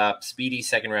shortstop, speedy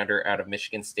second rounder out of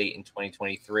Michigan State in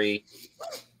 2023.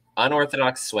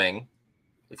 Unorthodox swing.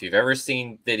 If you've ever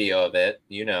seen video of it,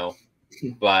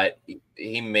 but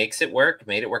he makes it work.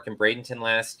 Made it work in Bradenton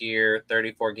last year,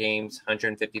 34 games,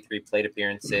 153 plate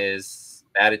appearances,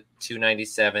 batted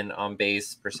 .297, on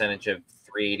base percentage of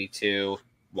 .382,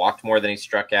 walked more than he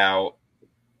struck out,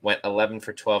 went 11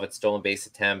 for 12 at stolen base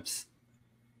attempts.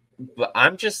 But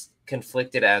I'm just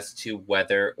conflicted as to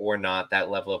whether or not that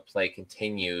level of play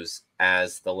continues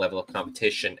as the level of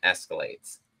competition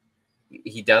escalates.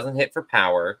 He doesn't hit for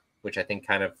power, which I think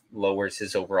kind of lowers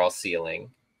his overall ceiling.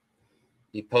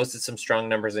 He posted some strong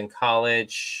numbers in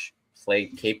college,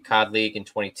 played Cape Cod League in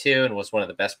 22 and was one of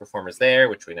the best performers there,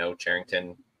 which we know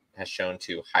Charrington has shown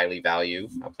to highly value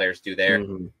how players do there.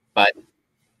 But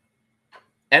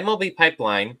MLB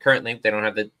Pipeline, currently, they don't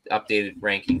have the updated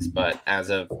rankings, but as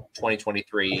of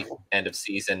 2023, end of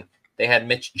season, they had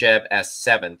Mitch Jebb as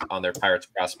 7th on their Pirates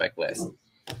prospect list.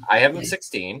 I have him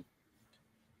 16.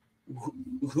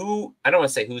 Who I don't want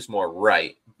to say who's more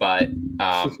right, but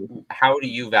how do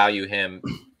you value him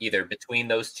either between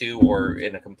those two or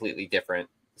in a completely different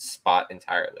spot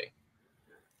entirely?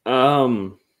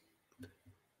 I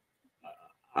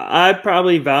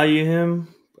probably value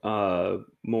him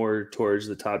more towards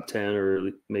the top 10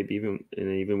 or maybe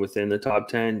even within the top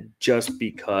 10 just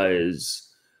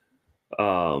because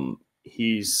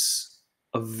he's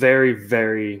a very,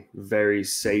 very, very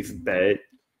safe bet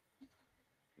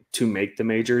to make the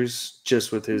majors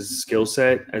just with his skill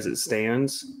set as it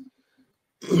stands.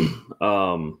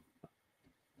 As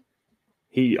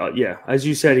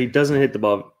you said, he doesn't hit the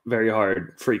ball very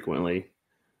hard frequently.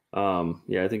 I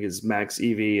think his max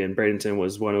EV in Bradenton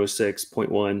was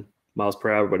 106.1 miles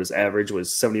per hour, but his average was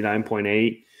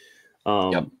 79.8.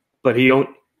 But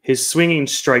his swinging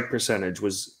strike percentage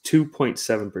was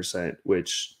 2.7%,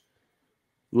 which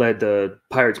led the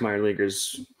Pirates minor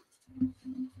leaguers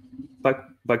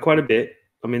by quite a bit.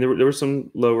 I mean, there were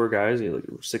some lower guys, like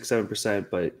 6-7%,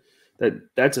 but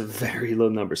that's a very low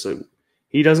number. So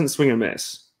he doesn't swing and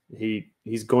miss.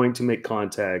 He's going to make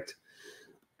contact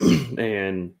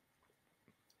and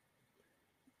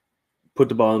put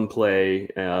the ball in play.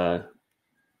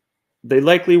 They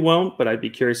likely won't, but I'd be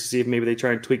curious to see if maybe they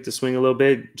try and tweak the swing a little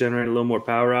bit, generate a little more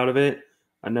power out of it.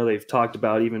 I know they've talked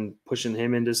about even pushing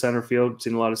him into center field,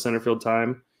 seen a lot of center field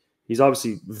time. He's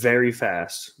obviously very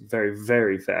fast, very,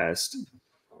 very fast.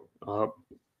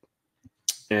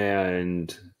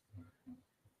 And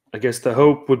I guess the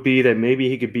hope would be that maybe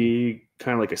he could be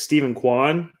kind of like a Stephen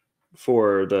Kwan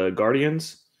for the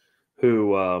Guardians,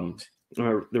 who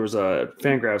there was a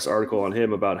Fangraphs article on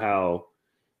him about how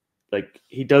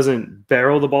he doesn't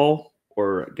barrel the ball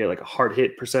or get like a hard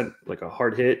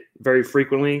hit very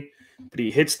frequently, but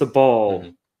he hits the ball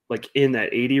in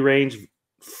that 80 range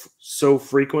so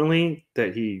frequently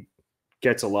that he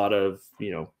gets a lot of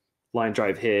line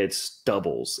drive hits,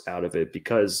 doubles out of it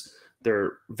because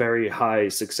they're very high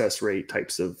success rate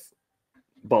types of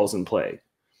balls in play.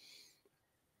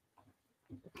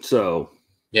 So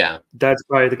that's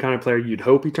probably the kind of player you'd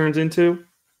hope he turns into,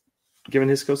 given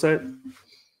his skill set.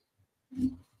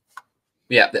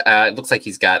 It looks like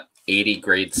he's got 80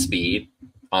 grade speed,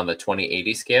 on the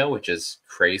 20/80 scale, which is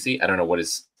crazy. I don't know what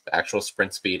his actual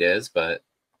sprint speed is, but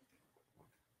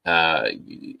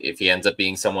if he ends up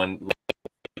being someone,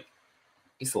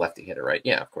 he's the lefty hitter, right?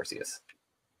 Yeah, of course he is.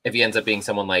 If he ends up being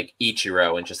someone like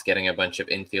Ichiro and just getting a bunch of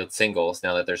infield singles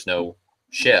now that there's no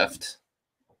shift,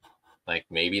 like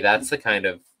maybe that's the kind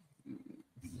of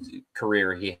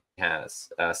career he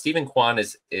has. Stephen Kwan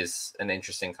is an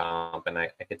interesting comp, and I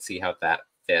could see how that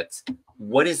fits.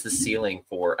 What is the ceiling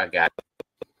for a guy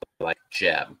like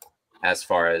Jeb as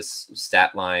far as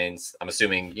stat lines? I'm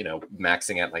assuming,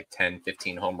 maxing at like 10,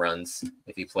 15 home runs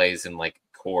if he plays in like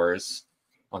cores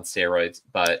on steroids,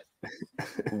 but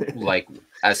like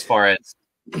as far as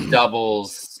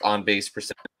doubles, on base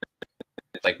percentage,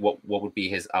 like what would be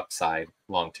his upside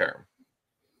long term?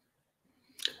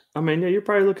 I mean, yeah, you're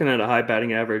probably looking at a high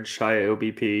batting average, high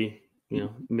OBP,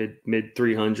 mid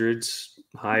 300s,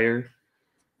 higher.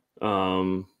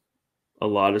 A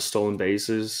lot of stolen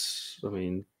bases. I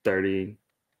mean, 30,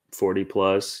 40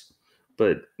 plus.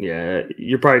 But yeah,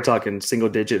 you're probably talking single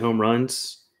digit home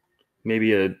runs.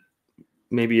 Maybe a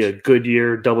good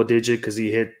year double digit because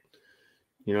he hit,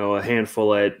 a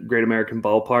handful at Great American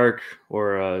Ballpark,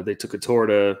 or they took a tour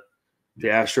to the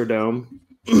Astrodome.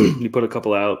 He put a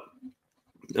couple out.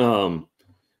 Yeah,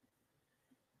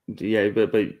 but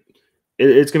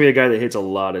it's gonna be a guy that hits a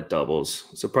lot of doubles.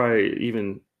 So probably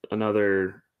even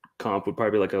another comp would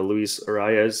probably be like a Luis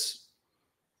Arias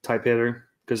type hitter,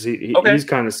 because he's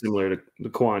kind of similar to the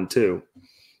Kwan too,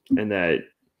 and that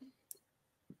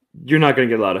you're not going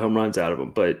to get a lot of home runs out of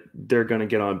them, but they're going to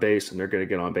get on base, and they're going to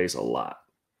get on base a lot,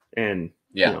 and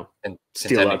and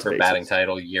steal contending for batting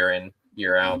title year in,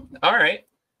 year out. All right,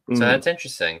 so that's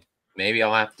interesting. Maybe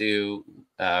I'll have to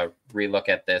relook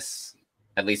at this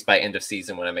at least by end of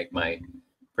season when I make my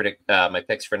my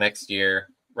picks for next year.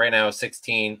 Right now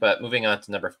 16, but moving on to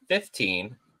number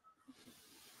 15,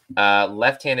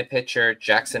 left-handed pitcher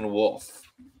Jackson Wolf.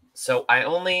 So I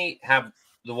only have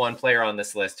the one player on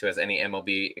this list who has any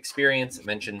MLB experience. I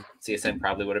mentioned CSN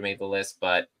probably would have made the list,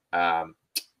 but kind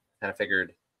of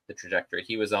figured the trajectory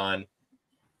he was on.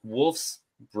 Wolf's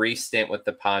brief stint with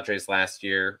the Padres last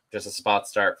year, just a spot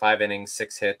start, 5 innings,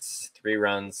 6 hits, 3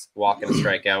 runs, walk and a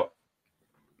strikeout.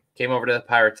 Came over to the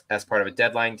Pirates as part of a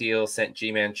deadline deal, sent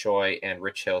G-Man Choi and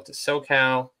Rich Hill to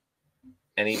SoCal,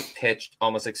 and he pitched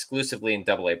almost exclusively in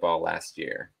Double-A ball last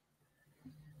year.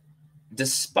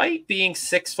 Despite being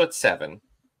 6'7",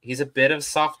 he's a bit of a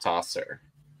soft tosser.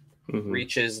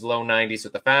 Reaches low 90s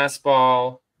with the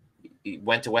fastball. He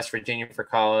went to West Virginia for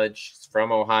college. He's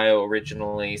from Ohio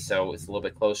originally, so it's a little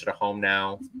bit closer to home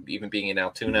now, even being in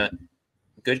Altoona.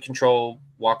 Good control,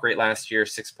 walk rate last year,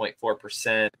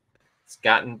 6.4%. It's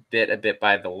gotten bit a bit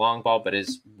by the long ball, but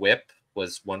his whip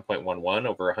was 1.11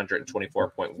 over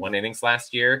 124.1 innings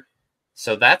last year.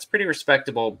 So that's pretty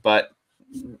respectable. But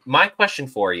my question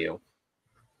for you,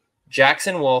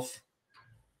 Jackson Wolf,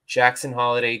 Jackson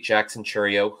Holiday, Jackson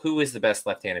Churio, who is the best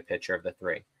left-handed pitcher of the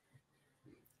three?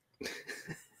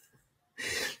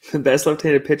 The best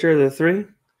left-handed pitcher of the three?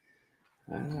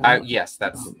 Yes,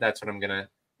 that's what I'm gonna.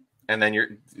 And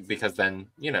then because then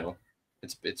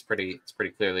it's pretty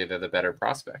clearly they're the better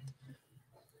prospect.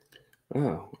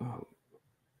 Oh.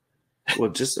 Well,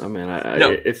 just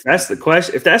no. If that's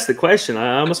the question,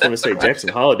 I almost want to say Jackson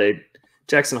Holiday.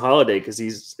 Jackson Holiday, because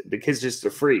the kid's just a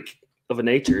freak of a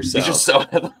nature. So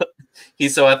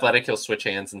he's so athletic, he'll switch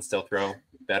hands and still throw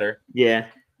better. Yeah,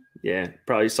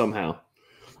 probably somehow.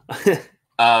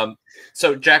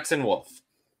 So Jackson Wolf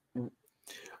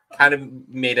kind of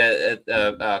made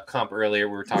a comp earlier.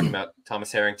 We were talking about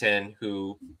Thomas Harrington,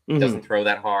 who doesn't throw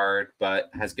that hard but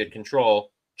has good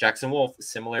control. Jackson Wolf,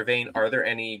 similar vein. Are there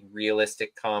any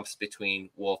realistic comps between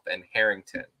Wolf and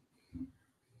Harrington?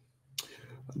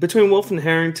 Between Wolf and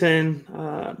Harrington,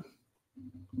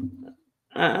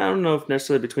 I don't know if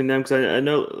necessarily between them, because I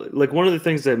know, like, one of the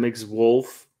things that makes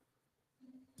Wolf,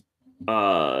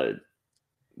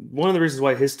 one of the reasons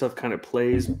why his stuff kind of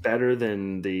plays better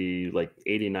than the like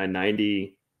 89,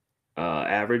 90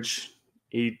 average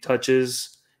he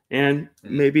touches, and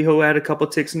maybe he'll add a couple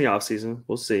ticks in the offseason.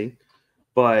 We'll see.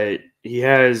 But he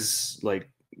has like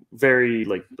very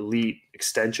like elite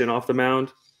extension off the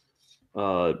mound.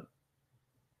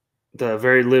 The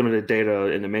very limited data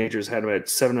in the majors had him at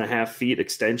 7.5 feet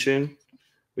extension,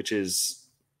 which is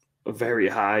a very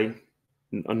high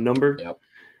number. Yep.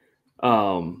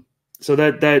 So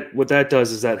that what that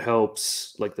does is that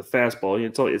helps like the fastball.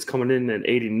 It's coming in at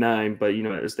 89, but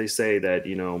as they say that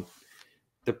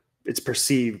it's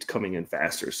perceived coming in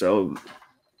faster. So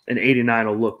an 89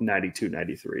 will look 92,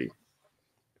 93,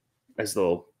 as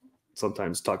they'll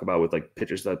sometimes talk about with like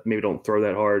pitchers that maybe don't throw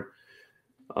that hard.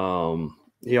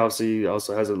 he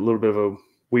also has a little bit of a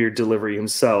weird delivery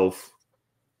himself,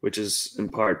 which is in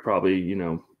part probably, I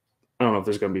don't know if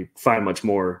there's going to find much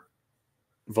more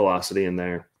velocity in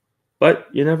there, but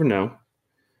you never know.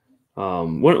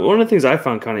 One of the things I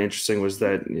found kind of interesting was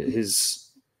that his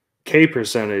K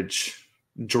percentage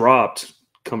dropped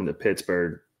coming to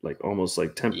Pittsburgh, like almost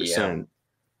like 10%.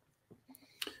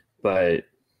 But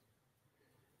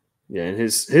yeah, and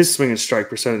his swing and strike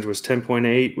percentage was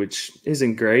 10.8, which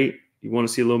isn't great. You want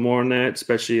to see a little more on that,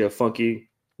 especially a funky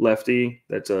lefty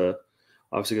that's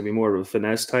obviously going to be more of a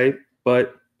finesse type.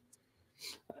 But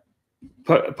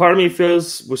part of me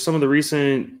feels with some of the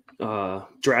recent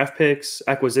draft picks,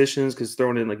 acquisitions, because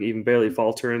throwing in like even Bailey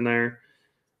Falter in there,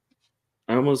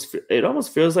 it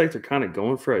almost feels like they're kind of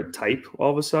going for a type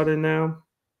all of a sudden now.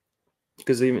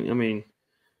 Because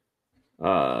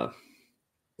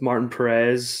Martin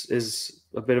Perez is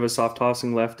a bit of a soft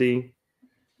tossing lefty.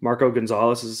 Marco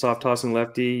Gonzalez is a soft tossing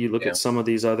lefty. You look at some of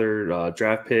these other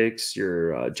draft picks,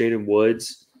 your Jaden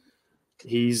Woods,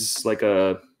 he's like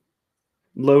a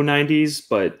low 90s,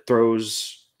 but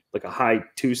throws like a high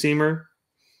two seamer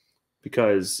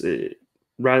because it's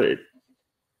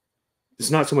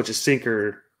not so much a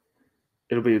sinker.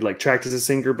 It'll be like tracked as a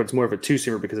sinker, but it's more of a two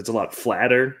seamer because it's a lot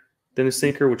flatter than a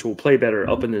sinker, which will play better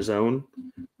up in the zone,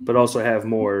 but also have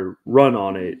more run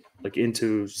on it, like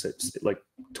into like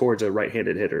towards a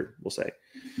right-handed hitter, we'll say.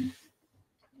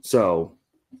 So,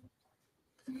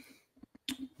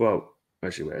 well,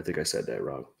 actually, wait, I think I said that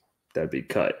wrong. That'd be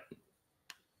cut.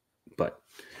 But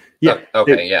yeah,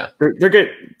 okay,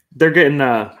 they're getting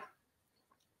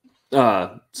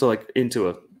so like into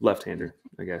a left-hander,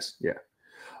 I guess. Yeah.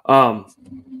 But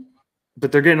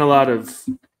they're getting a lot of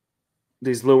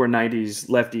these lower 90s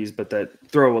lefties, but that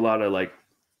throw a lot of like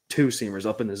two seamers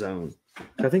up in the zone.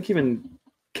 I think even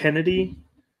Kennedy,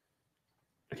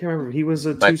 I can't remember. He was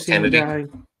a two seamer guy.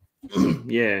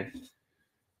 Yeah.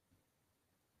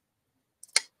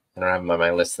 I don't have him on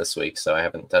my list this week, so I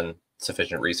haven't done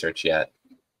sufficient research yet.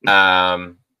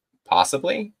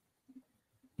 Possibly.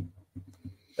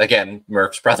 Again,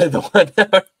 Murph's probably the one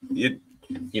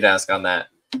you'd ask on that.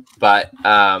 But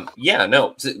yeah,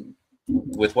 no.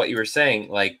 With what you were saying,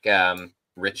 like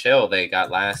Rich Hill, they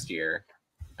got last year,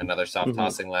 another soft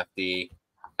tossing lefty.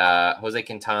 Jose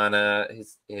Quintana,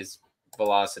 his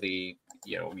velocity,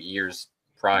 years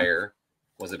prior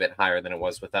was a bit higher than it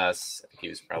was with us. He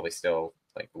was probably still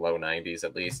like low 90s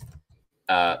at least.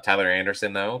 Tyler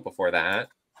Anderson, though, before that.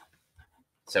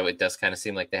 So it does kind of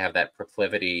seem like they have that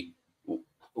proclivity.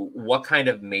 What kind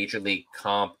of major league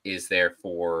comp is there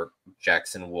for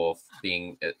Jackson Wolf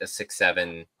being a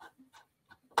 6'7"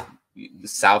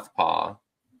 southpaw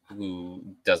who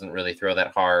doesn't really throw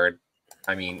that hard?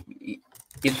 I mean,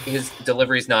 his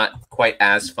delivery is not quite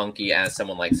as funky as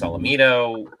someone like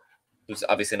Solomito, who's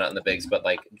obviously not in the bigs, but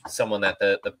like someone that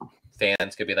the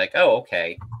fans could be like, oh,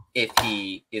 okay, if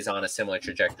he is on a similar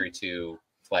trajectory to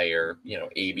player,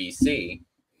 ABC,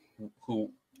 who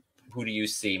do you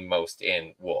see most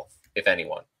in Wolf, if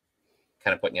anyone?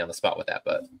 Kind of putting you on the spot with that,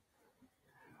 but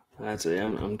that's it.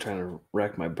 I'm trying to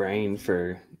rack my brain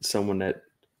for someone that,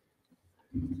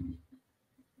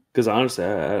 because honestly,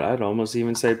 I'd almost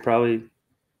even say probably,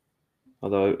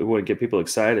 although it wouldn't get people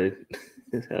excited.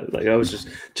 Like I was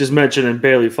just mentioning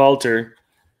Bailey Falter,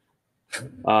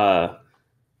 but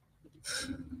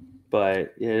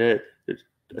yeah,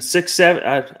 a 6'7".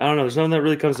 I don't know. There's nothing that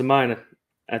really comes to mind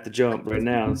at the jump right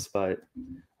now, but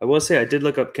I will say I did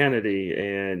look up Kennedy,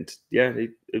 and yeah,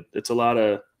 it's a lot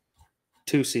of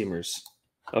two seamers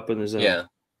up in the zone. Yeah,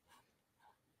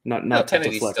 not to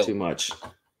deflect too much.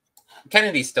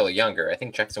 Kennedy's still younger. I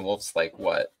think Jackson Wolf's like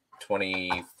what,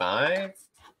 25,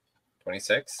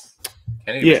 26.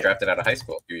 Kennedy was drafted out of high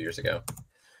school a few years ago.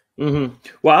 Mm-hmm.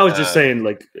 Well, I was just saying,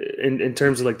 like in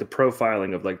terms of like the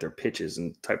profiling of like their pitches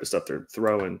and type of stuff they're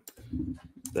throwing.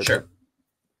 Sure.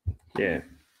 Yeah.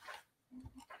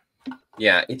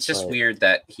 Yeah, it's just weird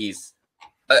that he's,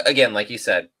 again, like you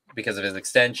said, because of his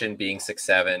extension being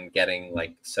 6'7", getting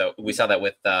like, so we saw that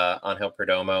with Angel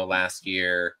Perdomo last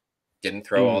year. Didn't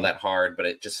throw all that hard, but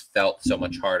it just felt so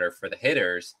much harder for the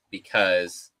hitters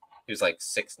because he was like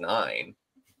 6'9",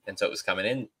 and so it was coming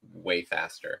in way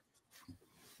faster.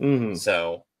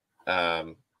 So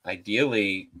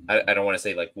ideally, I don't want to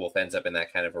say like Wolf ends up in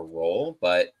that kind of a role,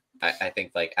 but I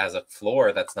think like as a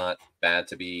floor, that's not bad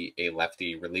to be a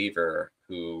lefty reliever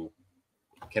who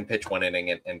can pitch one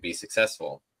inning and be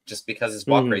successful. Just because his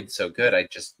walk rate's so good, I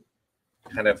just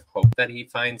kind of hope that he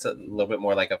finds a little bit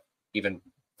more like a even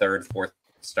third, fourth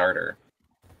starter,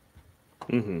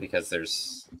 because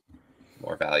there's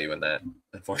more value in that,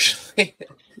 unfortunately.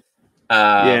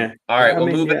 Yeah. All right.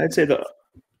 I'd say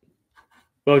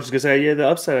Well, I was just gonna say, yeah, the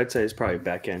upside I'd say is probably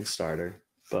back end starter,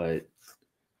 but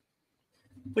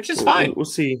which is fine we'll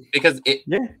see. because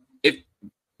Yeah. if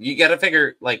you got to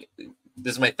figure like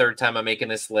this is my third time I'm making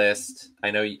this list. I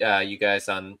know you guys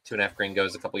on 2.5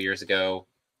 Gringos a couple years ago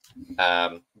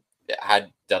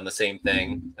had done the same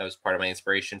thing. That was part of my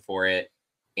inspiration for it.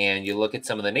 And you look at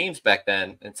some of the names back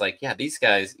then, and it's like, yeah, these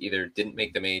guys either didn't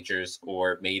make the majors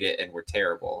or made it and were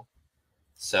terrible.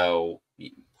 So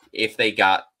if they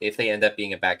end up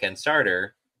being a back end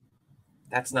starter,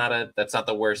 that's not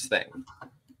the worst thing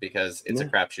because it's a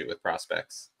crapshoot with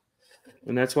prospects.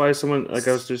 And that's why someone, like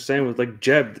I was just saying with like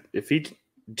Jeb, if he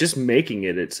just making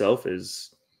it itself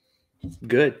is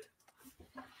good.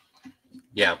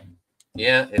 Yeah.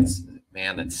 Yeah, it's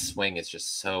man, that swing is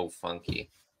just so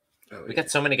funky. We got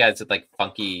so many guys with like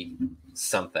funky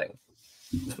something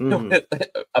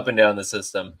up and down the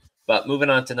system. But moving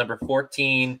on to number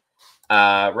 14,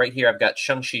 right here I've got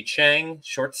Shang-Chi Chang,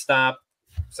 shortstop,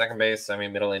 second base,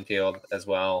 middle infield as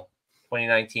well.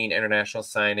 2019 international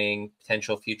signing,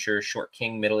 potential future short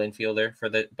king middle infielder for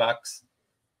the Bucks.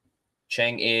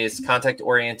 Chang is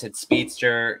contact-oriented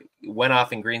speedster, went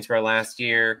off in Greensboro last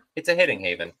year. It's a hitting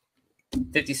haven.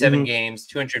 57 games,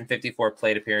 254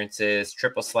 plate appearances,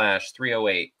 triple slash,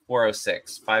 308,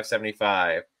 406,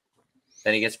 575.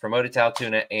 Then he gets promoted to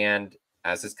Altoona and,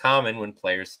 as is common when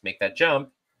players make that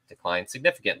jump, declines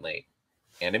significantly.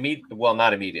 And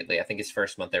not immediately. I think his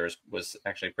first month there was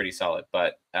actually pretty solid.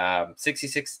 But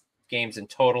 66 games in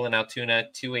total in Altoona,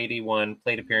 281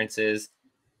 plate appearances,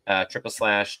 triple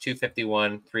slash,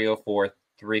 251, 304,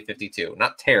 352.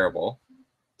 Not terrible,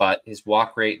 but his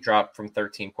walk rate dropped from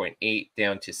 13.8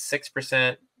 down to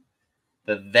 6%.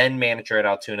 The then manager at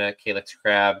Altoona, Calix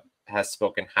Crabb, has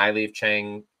spoken highly of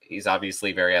Chang. He's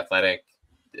obviously very athletic,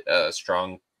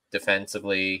 strong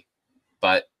defensively,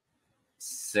 but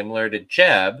similar to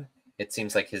Jeb, it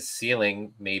seems like his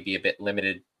ceiling may be a bit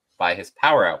limited by his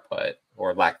power output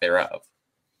or lack thereof.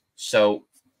 So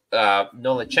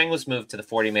Nola, Chang was moved to the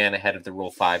 40-man ahead of the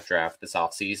Rule 5 draft this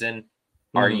offseason.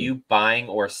 Are you buying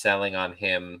or selling on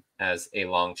him as a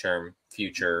long-term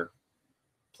future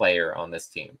player on this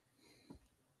team?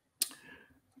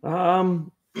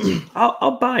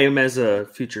 I'll buy him as a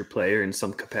future player in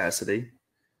some capacity.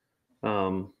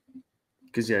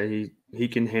 Because yeah, he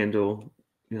can handle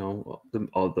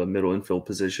all the middle infield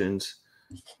positions.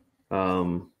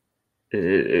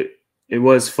 It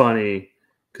was funny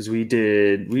because we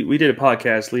did a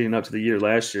podcast leading up to the year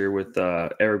last year with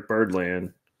Eric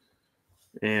Birdland,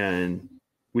 and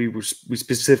we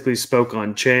specifically spoke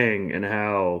on Chang and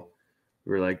how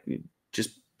we were like, just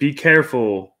be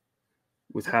careful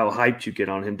with how hyped you get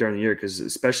on him during the year, because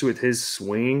especially with his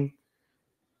swing,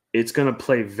 it's going to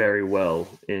play very well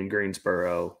in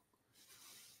Greensboro.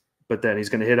 But then he's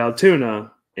going to hit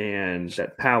Altoona, and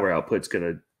that power output's going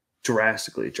to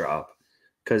drastically drop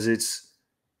because it's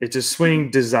a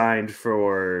swing designed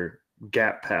for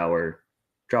gap power,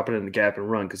 dropping in the gap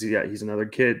and run. Because he's another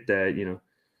kid that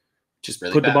just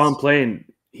really put fast. The ball in play, and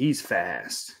he's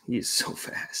fast. He's so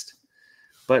fast.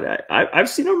 But I've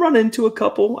seen him run into a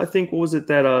couple. I think, what was it,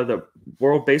 that the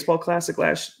World Baseball Classic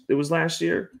last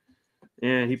year,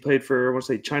 and he played for, I want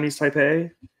to say, Chinese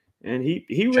Taipei, and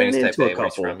he ran into a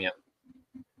couple.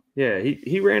 Yeah,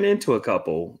 he ran into a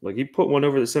couple. Like, he put one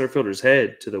over the center fielder's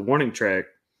head to the warning track,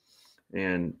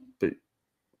 and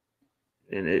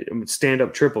it would stand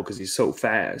up triple because he's so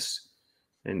fast.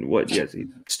 And he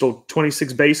stole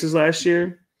 26 bases last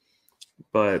year.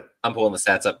 But I'm pulling the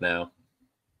stats up now.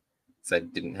 I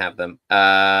didn't have them.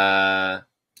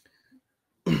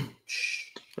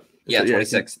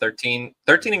 26, 13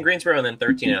 in Greensboro, and then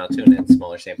 13 in Altoona in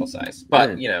smaller sample size.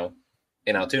 But, in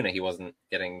Altoona, he wasn't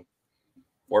getting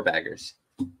 4 baggers,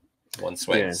 one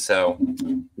swing. Yeah. So,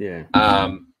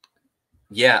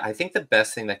 I think the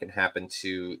best thing that can happen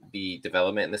to the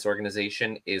development in this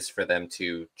organization is for them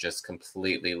to just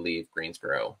completely leave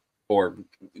Greensboro or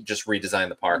just redesign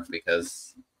the park,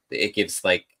 because it gives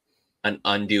like an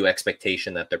undue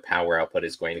expectation that their power output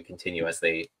is going to continue as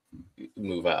they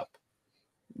move up.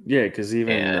 Yeah, because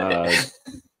even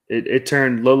it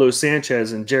turned Lolo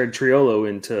Sanchez and Jared Triolo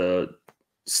into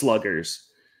sluggers.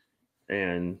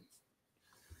 And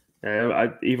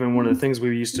even one of the things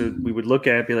we would look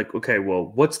at, be like, okay,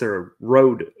 well, what's their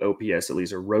road OPS at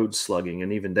least, or road slugging?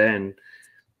 And even then,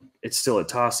 it's still a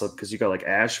toss-up because you got like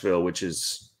Asheville, which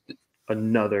is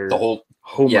another the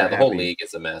whole league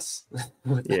is a mess.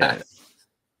 That.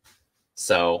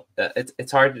 So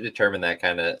it's hard to determine that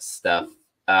kind of stuff.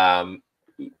 I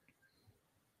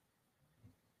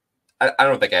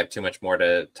don't think I have too much more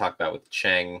to talk about with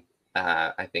Chang.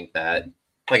 I think that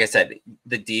like I said,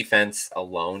 the defense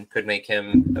alone could make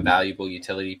him a valuable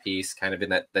utility piece, kind of in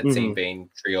that same vein.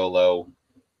 Triolo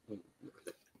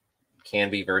can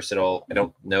be versatile. I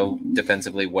don't know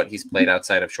defensively what he's played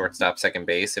outside of shortstop, second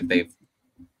base. If they've,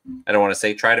 I don't want to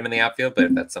say tried him in the outfield, but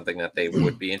if that's something that they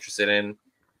would be interested in,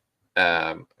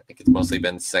 I think it's mostly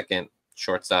been second,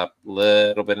 shortstop,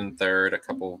 little bit in third a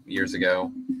couple years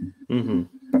ago.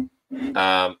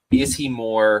 Is he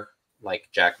more like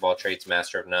jack of all trades,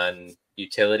 master of none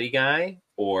utility guy,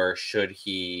 or should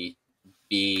he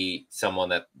be someone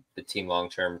that the team long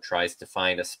term tries to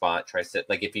find a spot, tries to,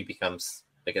 like, if he becomes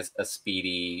like a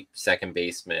speedy second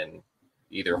baseman,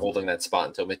 either holding that spot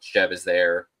until Mitch Jeb is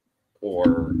there,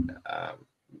 or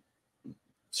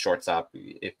shortstop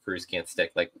if Cruz can't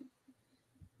stick? Like,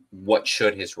 what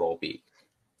should his role be?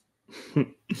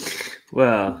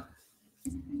 Well,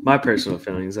 my personal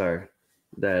feelings are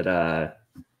that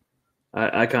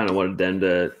I kind of wanted them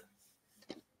to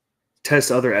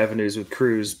test other avenues with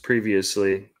Cruz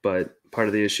previously, but part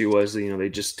of the issue was, they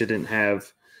just didn't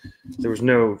have, there was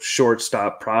no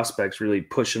shortstop prospects really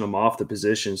pushing them off the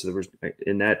position. So there was,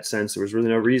 in that sense, there was really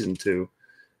no reason to.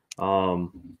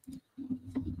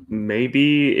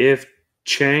 Maybe if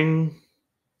Chang,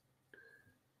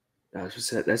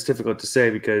 that's difficult to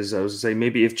say, because I was going to say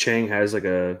maybe if Chang has like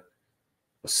a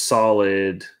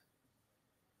solid,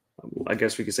 I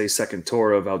guess we could say, second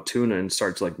tour of Altoona and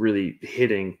starts like really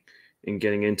hitting and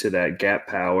getting into that gap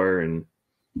power and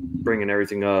bringing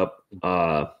everything up,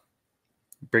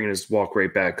 bringing his walk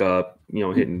rate back up,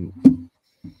 hitting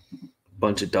a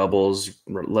bunch of doubles,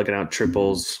 lugging out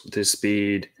triples with his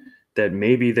speed, that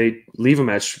maybe they leave him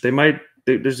at,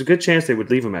 there's a good chance they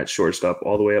would leave him at shortstop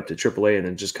all the way up to AAA and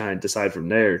then just kind of decide from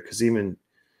there. Because even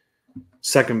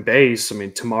second base, I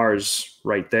mean, Tamar's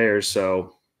right there,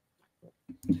 so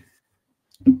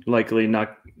likely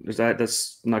not.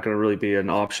 That's not going to really be an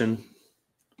option.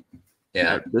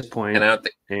 Yeah, at this point. And I don't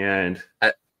think,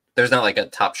 there's not like a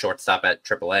top shortstop at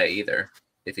AAA either.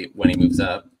 If he moves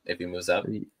up.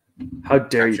 How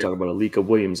dare you talk about Alika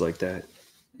Williams like that?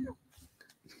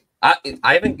 I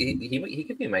haven't. He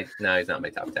could be my. No, he's not my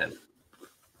top 10.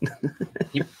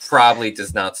 He probably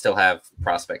does not still have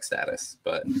prospect status,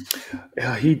 but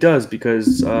yeah, he does,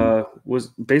 because was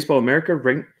Baseball America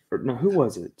ranked? Or no, who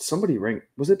was it? Somebody ranked.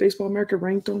 Was it Baseball America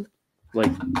ranked him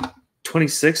like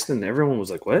 26th, and everyone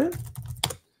was like, "What?"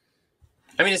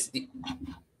 I mean,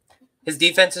 his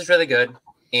defense is really good,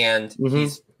 and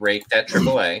he's raked at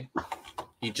AAA.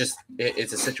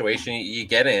 It's a situation you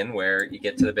get in where you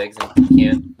get to the bigs and you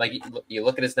can't, like, you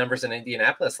look at his numbers in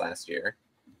Indianapolis last year.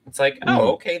 It's like,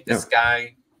 oh, okay, this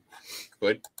guy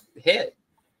could hit.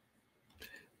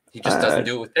 He just doesn't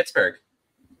do it with Pittsburgh.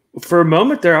 For a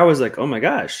moment there, I was like, oh my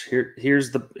gosh, here's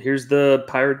the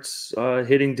Pirates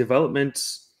hitting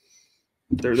development,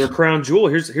 their crown jewel.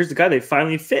 Here's the guy they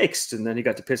finally fixed, and then he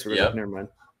got to Pittsburgh. Like, never mind.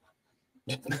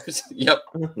 Yep.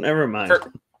 Never mind.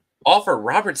 For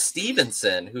Robert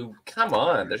Stevenson, who, come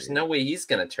on, there's no way he's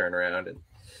going to turn around and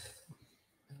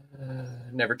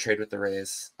never trade with the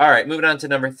Rays. All right, moving on to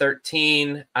number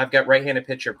 13. I've got right-handed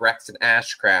pitcher Braxton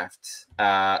Ashcraft.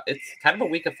 It's kind of a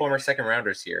week of former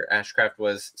second-rounders here. Ashcraft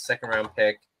was second-round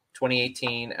pick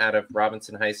 2018 out of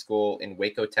Robinson High School in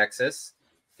Waco, Texas,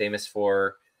 famous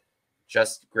for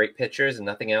just great pitchers and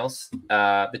nothing else.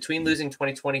 Between losing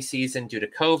 2020 season due to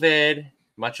COVID,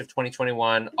 much of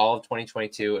 2021, all of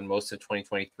 2022, and most of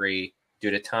 2023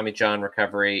 due to Tommy John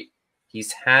recovery,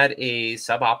 he's had a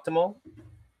suboptimal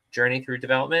journey through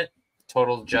development,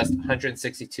 totaled just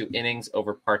 162 innings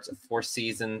over parts of 4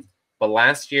 seasons. But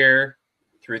last year,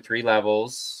 through 3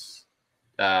 levels,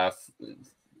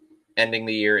 ending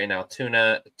the year in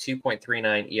Altoona,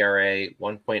 2.39 ERA,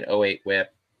 1.08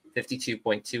 whip,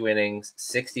 52.2 innings,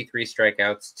 63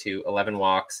 strikeouts to 11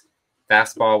 walks.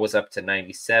 Fastball was up to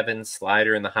 97,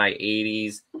 slider in the high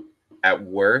 80s. At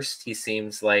worst, he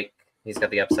seems like he's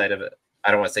got the upside of it.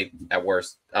 I don't want to say at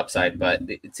worst upside, but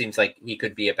it seems like he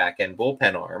could be a back-end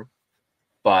bullpen arm.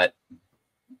 But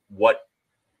what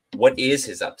is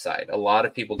his upside? A lot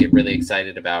of people get really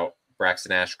excited about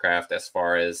Braxton Ashcraft as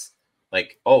far as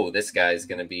like, oh, this guy's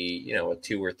going to be, a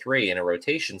 2 or 3 in a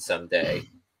rotation someday.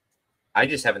 I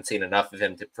just haven't seen enough of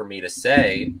him for me to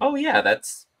say, oh yeah,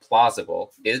 that's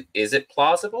plausible. Is it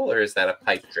plausible, or is that a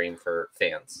pipe dream for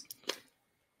fans?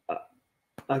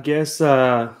 I guess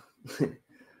I'm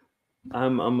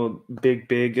a big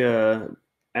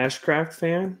Ashcraft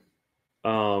fan.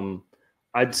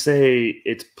 I'd say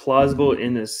it's plausible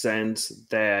in the sense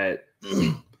that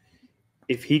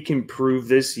if he can prove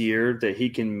this year that he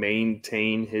can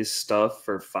maintain his stuff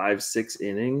for 5-6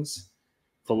 innings,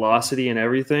 velocity and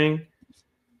everything,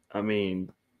 I mean,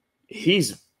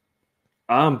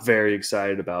 I'm very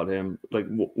excited about him. Like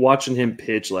watching him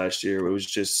pitch last year, it was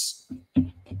just,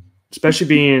 especially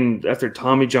being after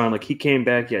Tommy John, like he came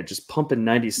back, just pumping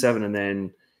 97 and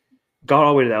then got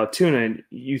all the way to the Altoona. And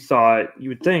you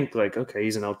would think like, okay,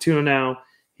 he's in Altoona now.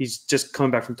 He's just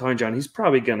coming back from Tommy John. He's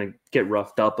probably going to get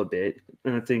roughed up a bit.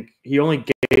 And I think he only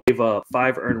gave up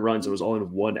 5 earned runs. It was all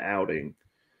in one outing.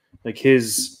 Like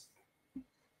he's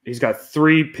got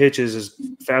 3 pitches, his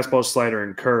fastball, slider,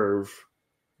 and curve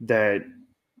that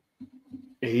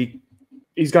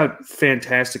he's got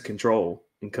fantastic control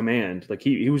and command. Like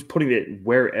he was putting it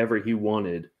wherever he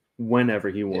wanted,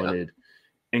 whenever he wanted.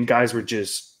 And guys were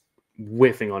just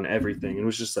whiffing on everything. It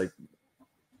was just like,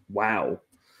 wow.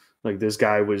 Like this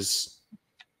guy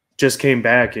just came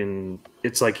back and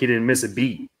it's like he didn't miss a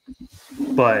beat.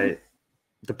 But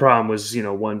the problem was,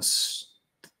 once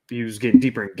he was getting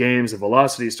deeper in games, the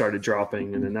velocity started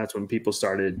dropping, and then that's when people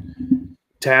started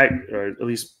or at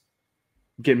least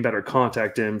getting better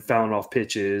contact in, fouling off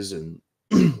pitches and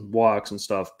walks and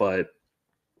stuff. But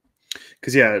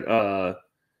because I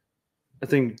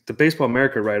think the Baseball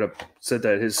America write-up said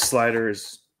that his slider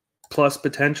is plus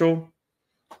potential,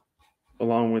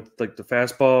 along with like the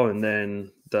fastball, and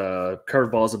then the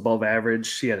curveball is above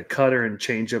average. He had a cutter and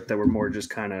changeup that were more just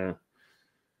kind of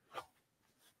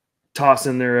toss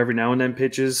in there every now and then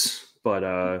pitches. But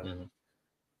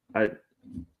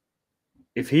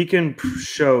if he can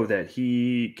show that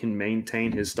he can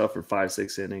maintain his stuff for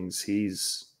 5-6 innings,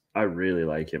 I really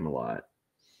like him a lot.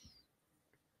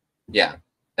 Yeah.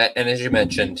 And as you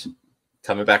mentioned,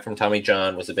 coming back from Tommy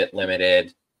John was a bit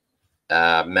limited.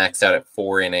 Maxed out at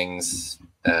 4 innings.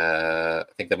 I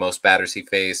think the most batters he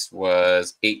faced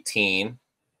was 18,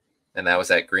 and that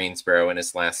was at Greensboro in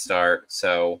his last start.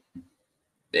 So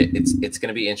it's going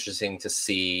to be interesting to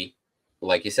see,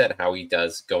 like you said, how he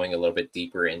does going a little bit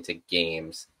deeper into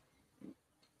games.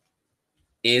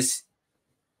 Is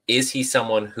he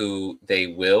someone who they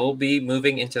will be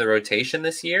moving into the rotation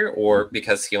this year, or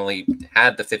because he only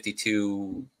had the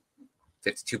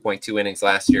 52.2 innings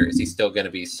last year, is he still going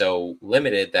to be so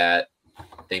limited that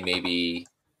they maybe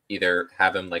either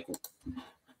have him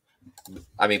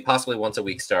possibly once a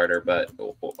week starter, but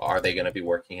are they going to be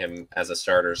working him as a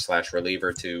starter /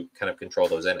 reliever to kind of control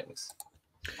those innings?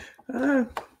 I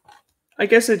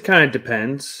guess it kind of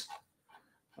depends.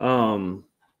 Because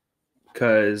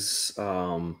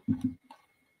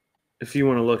if you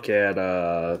want to look at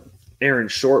Aaron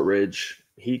Shortridge,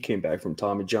 he came back from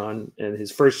Tommy John, and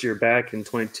his first year back in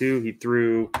 22, he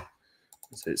threw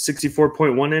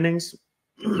 64.1 innings.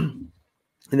 And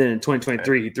then in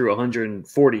 2023, he threw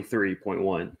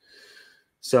 143.1.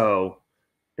 So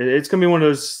it's going to be one of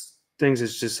those things.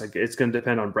 It's just like it's going to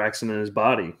depend on Braxton and his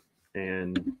body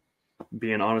and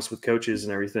being honest with coaches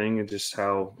and everything, and just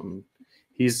how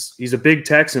he's a big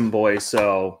Texan boy.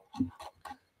 So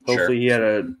hopefully he had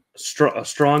a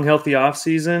strong, healthy off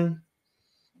season,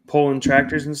 pulling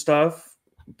tractors and stuff.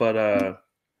 But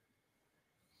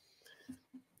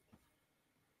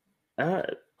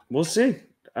we'll see.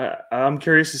 I'm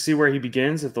curious to see where he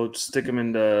begins. If they'll stick him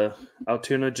into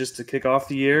Altoona just to kick off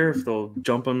the year, if they'll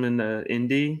jump him into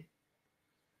Indy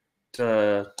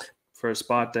for a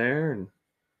spot there. And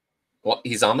well,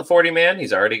 he's on the 40-man.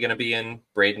 He's already going to be in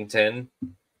Bradenton.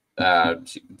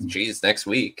 Next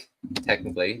week,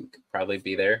 technically, could probably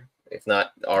be there, if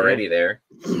not already there.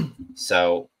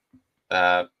 So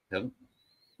he'll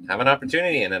have an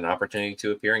opportunity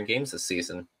to appear in games this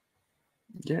season.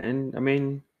 Yeah, and I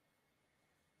mean,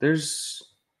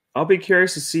 I'll be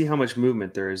curious to see how much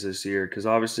movement there is this year, because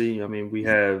obviously, I mean, we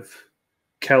have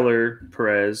Keller,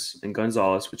 Perez, and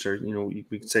Gonzalez, which are, we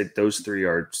could say those 3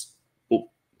 are,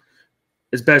 well,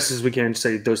 as best as we can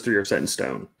say, those 3 are set in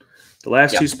stone. The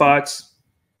last 2 spots,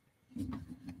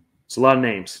 it's a lot of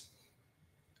names,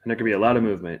 and there could be a lot of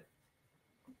movement.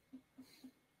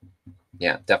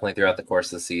 Yeah, definitely throughout the course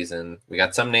of the season. We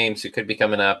got some names who could be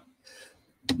coming up.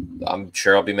 I'm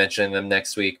sure I'll be mentioning them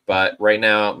next week, but right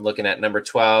now I'm looking at number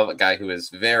 12, a guy who is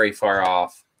very far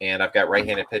off, and I've got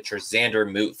right-handed pitcher Xander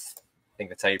Muth. I think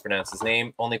that's how you pronounce his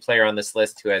name. Only player on this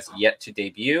list who has yet to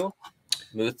debut.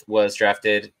 Muth was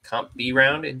drafted Comp B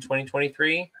round in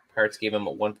 2023. Pirates gave him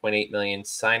a $1.8 million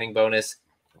signing bonus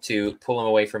to pull him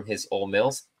away from his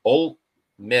Ole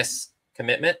Miss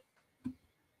commitment.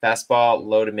 Fastball,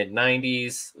 low to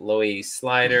mid-90s, low 80s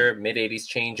slider, mid-80s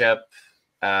changeup.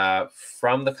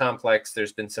 From the complex,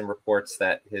 there's been some reports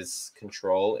that his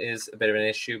control is a bit of an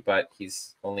issue, but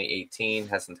he's only 18,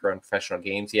 hasn't thrown professional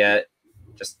games yet,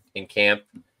 just in camp.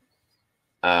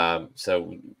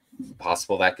 So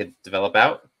possible that could develop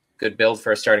out. Good build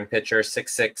for a starting pitcher,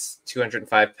 6'6",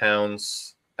 205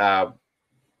 pounds.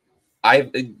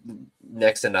 I've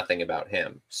next to nothing about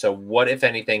him. So what, if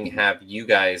anything, have you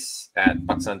guys at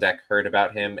Bucks on Deck heard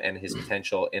about him and his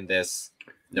potential in this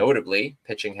notably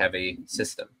pitching heavy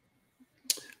system?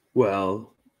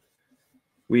 Well,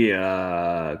 we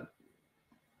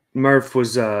Murph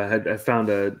was had found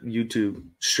a YouTube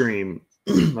stream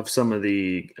of some of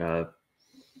the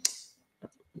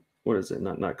what is it?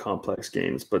 Not complex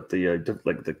games, but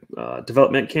the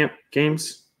development camp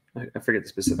games. I forget the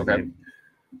specific name.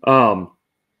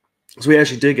 So we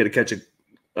actually did get to catch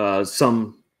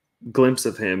some glimpse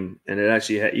of him, and it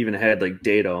actually even had like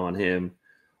data on him.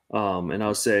 And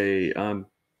I'll say on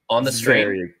the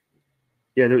stream.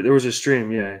 Yeah, there was a stream,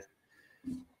 yeah,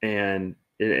 and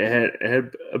it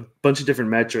had a bunch of different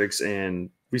metrics, and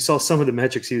we saw some of the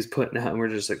metrics he was putting out, and we're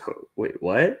just like, wait,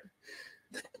 what?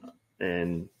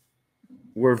 And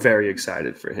we're very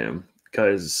excited for him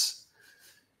because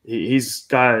he's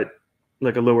got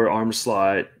like a lower arm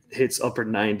slot, hits upper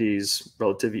 90s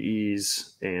relative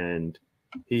ease, and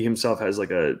he himself has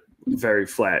like a very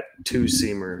flat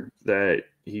two-seamer that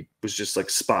he was just like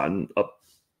spotting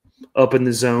up in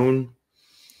the zone,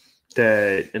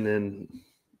 that, and then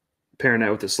pairing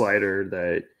that with the slider,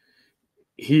 that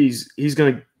he's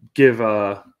going to give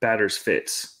batters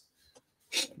fits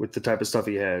with the type of stuff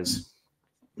he has.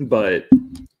 But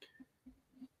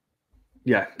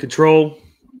yeah, control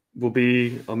will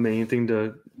be a main thing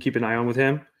to keep an eye on with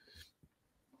him.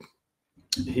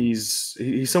 He's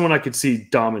someone I could see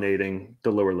dominating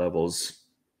the lower levels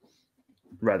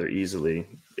rather easily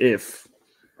if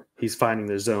he's finding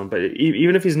the zone. But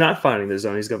even if he's not finding the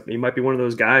zone, he might be one of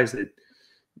those guys that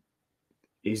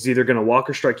he's either going to walk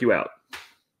or strike you out.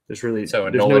 There's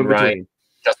a Nolan Ryan,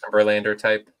 Justin Verlander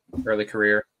type early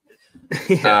career.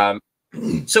 Yeah.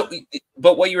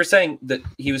 But what you were saying, that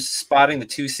he was spotting the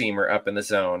two-seamer up in the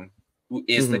zone,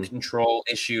 is the control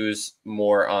issues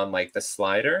more on like the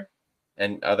slider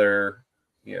and other,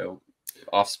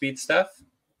 off-speed stuff?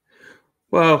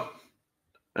 Well,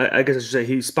 I guess I should say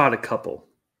he spotted a couple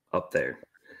up there.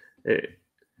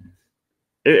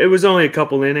 It was only a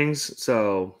couple innings,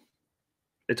 so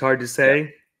it's hard to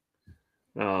say.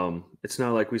 Yeah. It's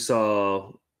not like we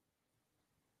saw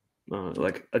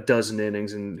like a dozen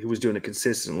innings and he was doing it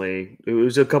consistently. It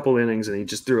was a couple innings and he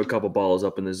just threw a couple balls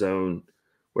up in the zone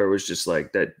where it was just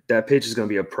like that pitch is going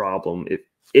to be a problem.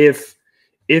 If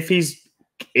he's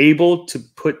able to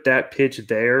put that pitch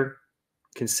there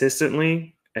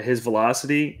consistently at his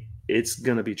velocity, it's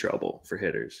going to be trouble for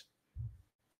hitters.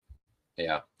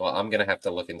 Yeah, well, I'm going to have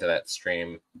to look into that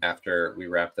stream after we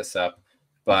wrap this up.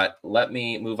 But let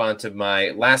me move on to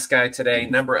my last guy today,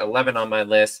 number 11 on my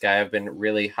list, guy I've been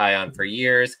really high on for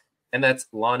years, and that's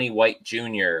Lonnie White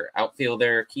Jr.,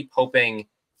 outfielder. Keep hoping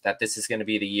that this is going to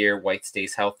be the year White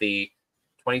stays healthy.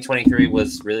 2023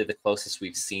 was really the closest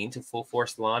we've seen to full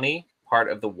force Lonnie,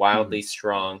 part of the wildly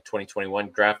strong 2021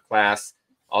 draft class.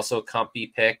 Also a Comp B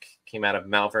pick, came out of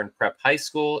Malvern Prep High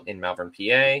School in Malvern,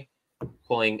 PA,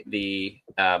 pulling the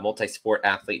multi-sport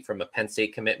athlete from a Penn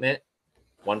State commitment.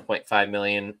 1.5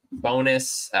 million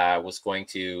bonus, was going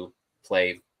to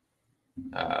play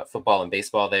football and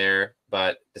baseball there,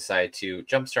 but decided to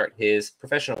jumpstart his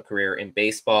professional career in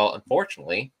baseball.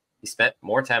 Unfortunately, he spent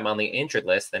more time on the injured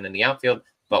list than in the outfield,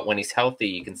 but when he's healthy,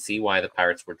 you can see why the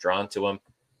Pirates were drawn to him.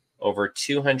 Over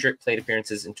 200 plate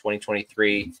appearances in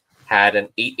 2023, had an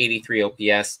 883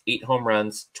 OPS, 8 home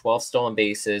runs, 12 stolen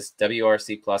bases,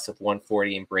 WRC plus of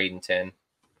 140 in Bradenton,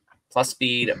 plus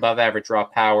speed, above average raw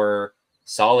power,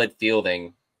 solid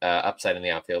fielding, upside in the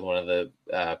outfield, one of the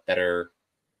better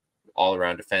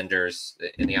all-around defenders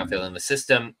in the outfield in the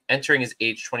system. Entering his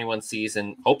age 21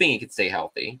 season, hoping he could stay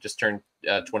healthy. Just turned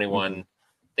 21, I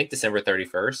think December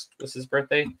 31st was his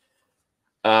birthday.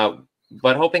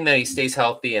 But hoping that he stays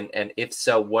healthy, and if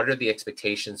so, what are the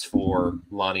expectations for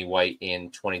Lonnie White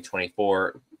in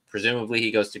 2024? Presumably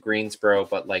he goes to Greensboro,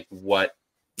 but like what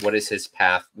is his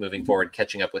path moving forward,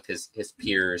 catching up with his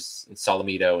peers in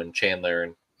Solomito and Chandler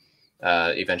and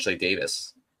eventually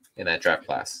Davis in that draft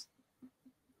class?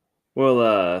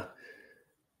 Well,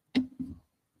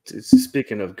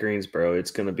 speaking of Greensboro,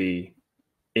 it's going to be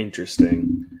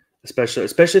interesting, especially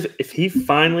if he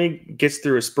finally gets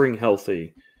through a spring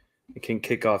healthy and can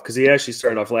kick off, because he actually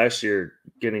started off last year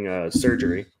getting a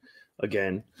surgery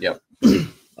again. Yep.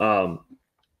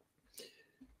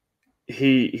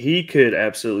 He could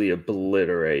absolutely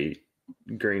obliterate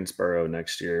Greensboro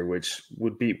next year, which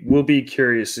we'll be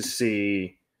curious to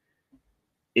see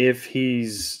if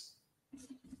he's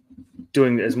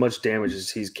doing as much damage as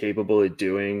he's capable of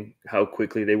doing, how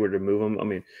quickly they were to move him. I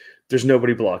mean, there's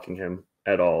nobody blocking him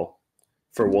at all,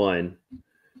 for one.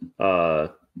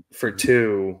 For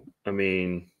two, I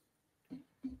mean,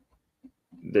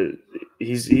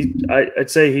 I'd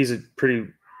say he's a pretty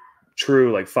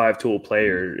true like 5-tool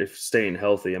player if staying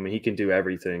healthy. I mean, he can do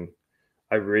everything.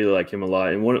 I really like him a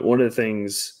lot. And one of the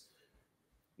things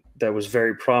that was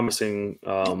very promising,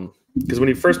 because when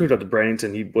he first moved up to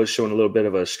Bradenton, he was showing a little bit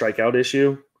of a strikeout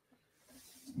issue,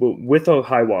 with a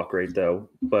high walk rate though.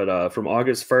 But from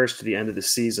August 1st to the end of the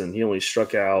season, he only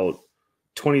struck out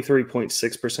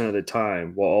 23.6% of the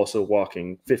time while also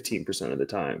walking 15% of the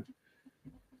time.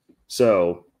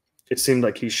 So it seemed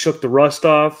like he shook the rust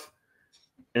off,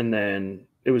 and then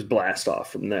it was blast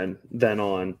off from then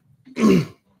on.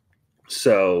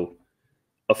 So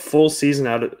a full season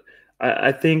out of,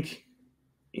 I think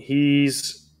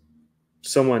he's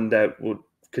someone that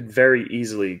could very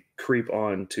easily creep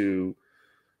on to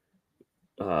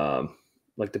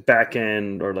like the back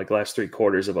end or like last 3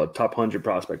 quarters of a top 100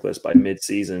 prospect list by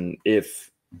mid-season if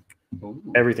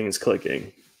everything is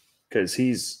clicking, because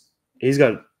he's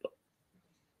got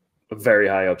a very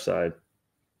high upside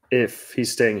if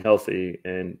he's staying healthy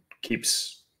and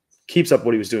keeps up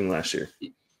what he was doing last year.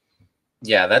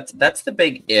 Yeah, that's the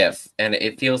big if, and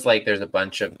it feels like there's a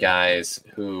bunch of guys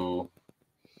who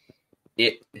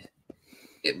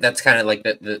that's kind of like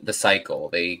the cycle.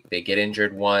 They get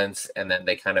injured once, and then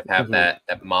they kind of have that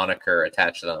moniker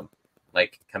attached to them.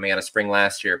 Like coming out of spring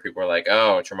last year, people were like,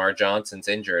 "Oh, Tramar Johnson's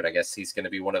injured. I guess he's going to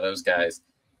be one of those guys."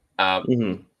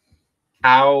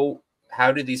 How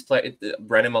do these play?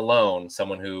 Brennan Malone,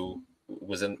 someone who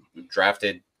was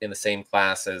drafted in the same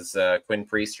class as Quinn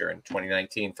Priester in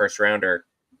 2019, first rounder,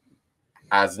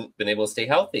 hasn't been able to stay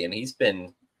healthy, and he's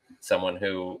been someone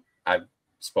who I've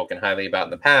spoken highly about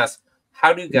in the past.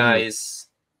 How do guys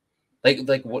like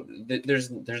what? There's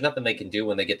nothing they can do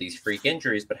when they get these freak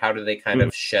injuries, but how do they kind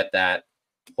of shed that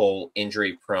whole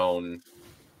injury prone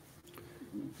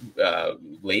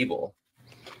label?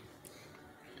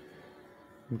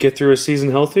 Get through a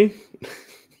season healthy.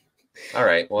 All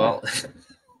right. Well,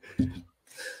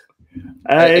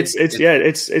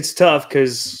 it's tough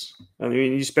because I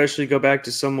mean, you especially go back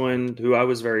to someone who I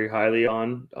was very highly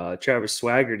on, Travis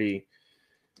Swaggerty.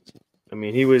 I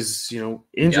mean, he was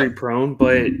injury prone,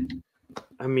 but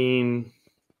I mean,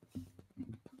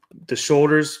 the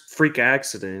shoulders, freak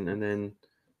accident, and then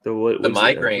the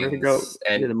migraines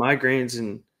and the migraines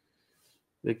and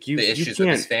like the issues with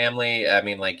his family. I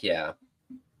mean, like you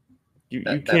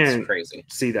can't crazy.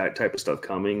 See that type of stuff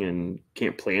coming and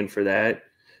can't plan for that.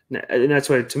 And that's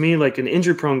why, to me, like an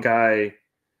injury prone guy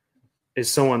is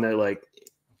someone that like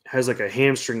has like a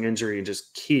hamstring injury and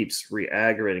just keeps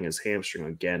re-aggravating his hamstring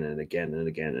again and again and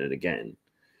again and again.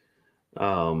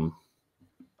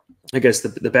 I guess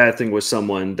the bad thing with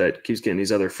someone that keeps getting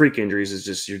these other freak injuries is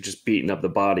just you're just beating up the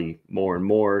body more and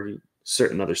more,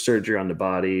 certain other surgery on the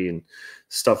body and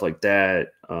stuff like that.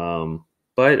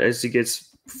 But as he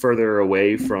gets further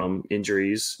away from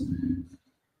injuries,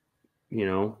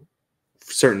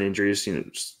 certain injuries,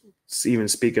 even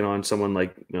speaking on someone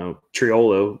like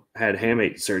Triolo had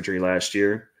hamate surgery last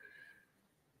year.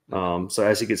 So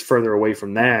as he gets further away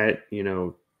from that,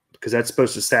 because that's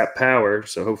supposed to sap power,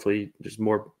 so hopefully there's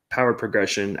more power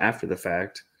progression after the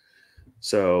fact.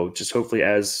 So just hopefully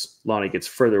as Lonnie gets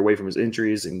further away from his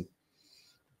injuries and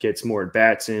gets more at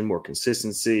bats in, more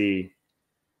consistency,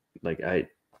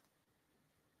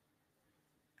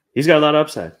 he's got a lot of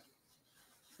upside.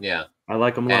 Yeah, I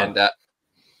like him a lot. And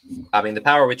I mean, the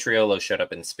power with Triolo showed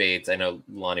up in spades. I know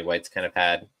Lonnie White's kind of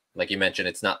had, like you mentioned,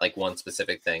 it's not like one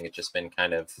specific thing. It's just been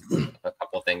kind of a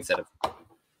couple of things that have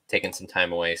taken some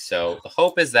time away. So the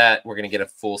hope is that we're going to get a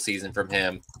full season from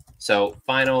him. So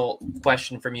final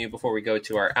question from you before we go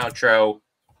to our outro.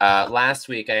 Last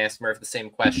week, I asked Murph the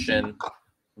same question.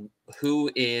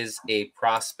 Who is a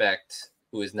prospect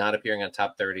who is not appearing on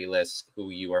top 30 lists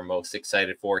who you are most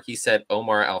excited for? He said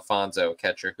Omar Alfonso,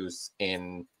 catcher who's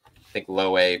in, I think,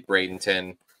 low A,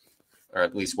 Bradenton, or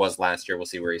at least was last year. We'll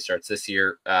see where he starts this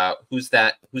year. Who's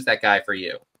that guy for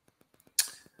you?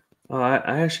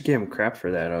 I actually gave him crap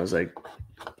for that. I was like,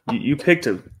 you picked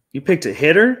a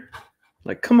hitter?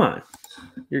 Like, come on.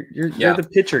 You're the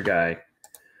pitcher guy.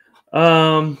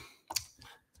 I'm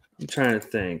trying to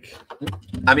think.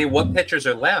 I mean, what pitchers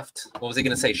are left? What was he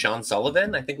going to say? Sean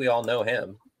Sullivan? I think we all know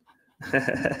him.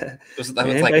 that was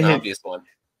like an obvious one.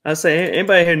 I'll say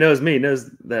anybody who knows me knows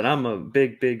that I'm a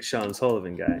big Sean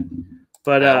Sullivan guy.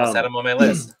 But I almost had him on my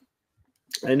list.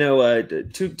 I know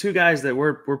two guys that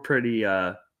we're pretty.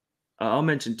 I'll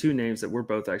mention 2 names that we're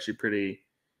both actually pretty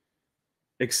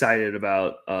excited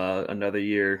about another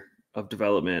year of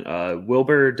development.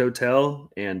 Wilbur Dotel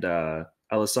and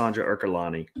Alessandro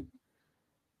Urcolani.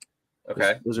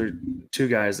 Okay. Those are 2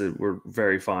 guys that we're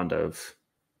very fond of.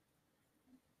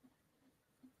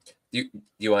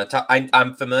 You want to talk?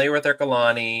 I'm familiar with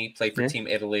Ercolani. Played for Yeah. Team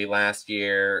Italy last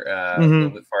year. A little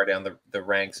bit far down the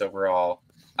ranks overall.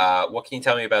 What can you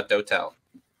tell me about Dotel?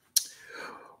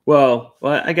 Well,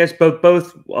 I guess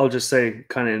both. I'll just say,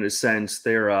 kind of in a sense,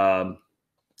 they're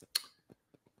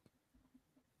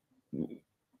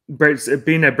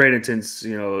being at Bradenton's,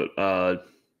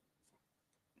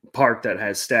 park that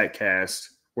has Statcast.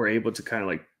 We're able to kind of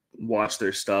like watch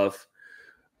their stuff.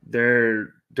 There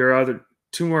are other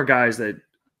two more guys that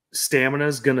stamina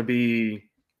is going to be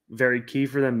very key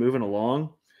for them moving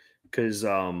along, because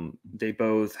they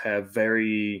both have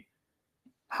very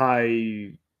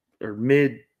high or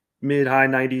mid high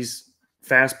 90s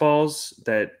fastballs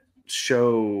that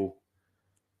show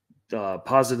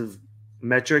positive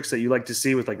metrics that you like to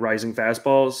see with like rising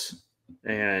fastballs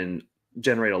and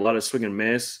generate a lot of swing and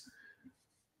miss.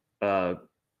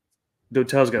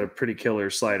 Dotel's got a pretty killer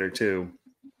slider too.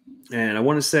 And I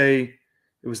want to say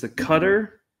it was the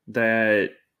cutter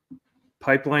that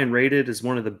Pipeline rated as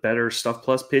one of the better Stuff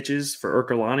Plus pitches for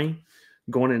Ercolani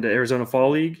going into Arizona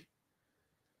Fall League.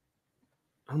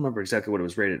 I don't remember exactly what it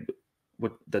was rated,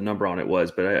 what the number on it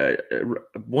was, but I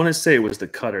want to say it was the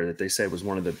cutter that they said was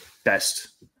one of the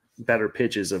better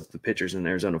pitches of the pitchers in the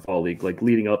Arizona Fall League, like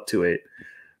leading up to it.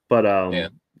 But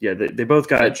yeah, they both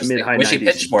got mid-high 90s. Wish he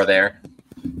pitched more there.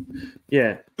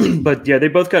 Yeah, but yeah, they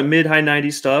both got mid-high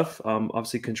 90s stuff.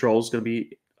 Obviously, control is going to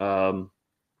be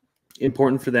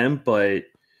important for them, but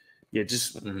yeah,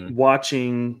 just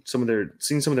seeing some of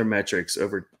their metrics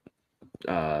over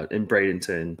in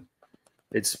Bradenton,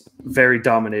 it's very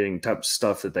dominating type of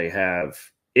stuff that they have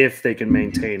if they can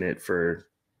maintain it for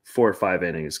 4 or 5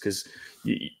 innings. Because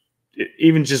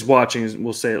even just watching,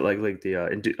 we'll say it like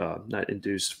the not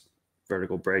induced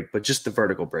vertical break, but just the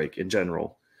vertical break in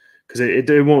general, because it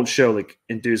won't show like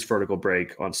induced vertical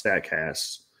break on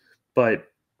Statcast, but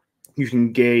you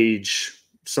can gauge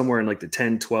somewhere in like the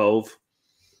 10-12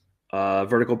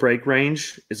 vertical break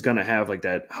range is going to have like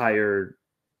that higher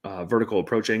vertical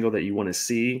approach angle that you want to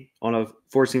see on a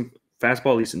four-seam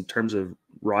fastball, at least in terms of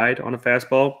ride on a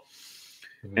fastball.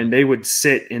 And they would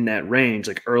sit in that range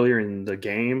like earlier in the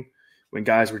game when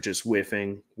guys were just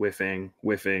whiffing.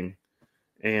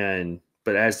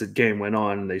 But as the game went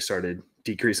on, they started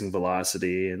decreasing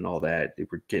velocity and all that. They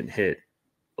were getting hit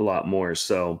a lot more.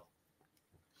 So,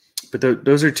 but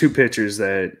those are two pitchers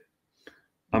that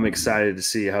I'm excited to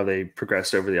see how they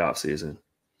progressed over the offseason.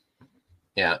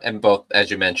 Yeah, and both, as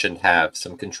you mentioned, have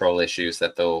some control issues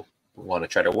that they'll want to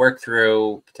try to work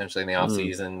through, potentially in the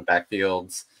offseason,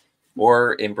 backfields,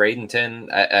 or in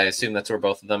Bradenton. I assume that's where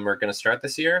both of them are going to start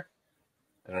this year.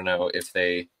 I don't know if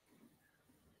they...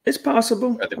 It's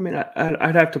possible. I mean,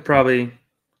 I'd have to probably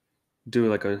do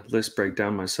like a list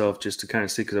breakdown myself just to kind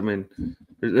of see, because I mean,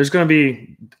 there's going to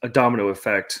be a domino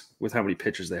effect with how many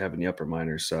pitchers they have in the upper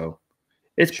minors, so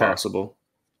it's possible.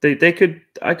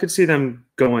 I could see them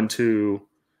going to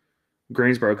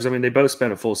Greensboro, because I mean they both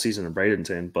spent a full season in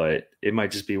Bradenton, but it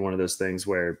might just be one of those things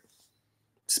where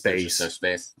space, no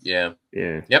space. Yeah.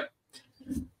 Yep.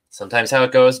 Sometimes how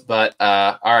it goes, but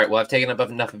all right. Well, I've taken up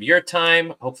enough of your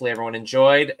time. Hopefully everyone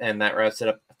enjoyed, and that wraps it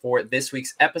up for this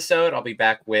week's episode. I'll be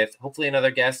back with hopefully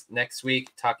another guest next week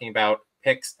talking about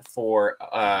picks for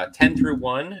 10 through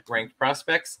 1 ranked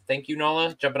prospects. Thank you,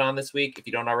 Nola, jumping on this week. If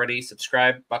you don't already,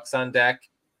 subscribe. Bucks on Deck.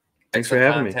 Thanks for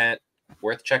having me.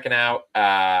 Worth checking out.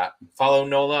 Follow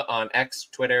Nola on X,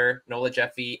 Twitter, Nola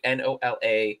Jeffy,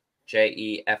 NOLAJEFFY.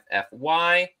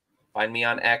 Find me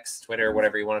on X, Twitter,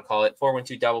 whatever you want to call it.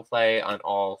 412 Double Play on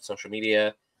all social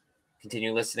media.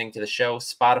 Continue listening to the show.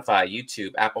 Spotify,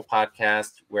 YouTube, Apple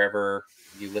Podcast, wherever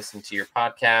you listen to your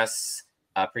podcasts.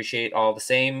 Appreciate all the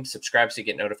same. Subscribe so you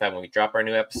get notified when we drop our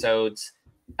new episodes.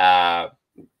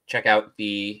 Check out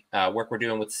the work we're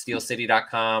doing with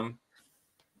SteelCity.com.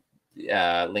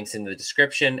 Links in the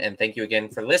description. And thank you again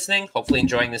for listening. Hopefully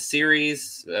enjoying this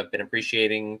series. I've been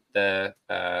appreciating the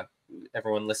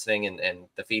everyone listening and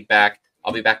the feedback.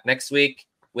 I'll be back next week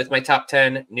with my top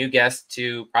 10 new guests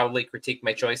to probably critique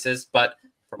my choices. But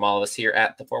from all of us here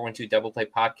at the 412 Double Play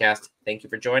podcast, thank you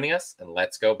for joining us, and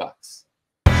let's go Bucks.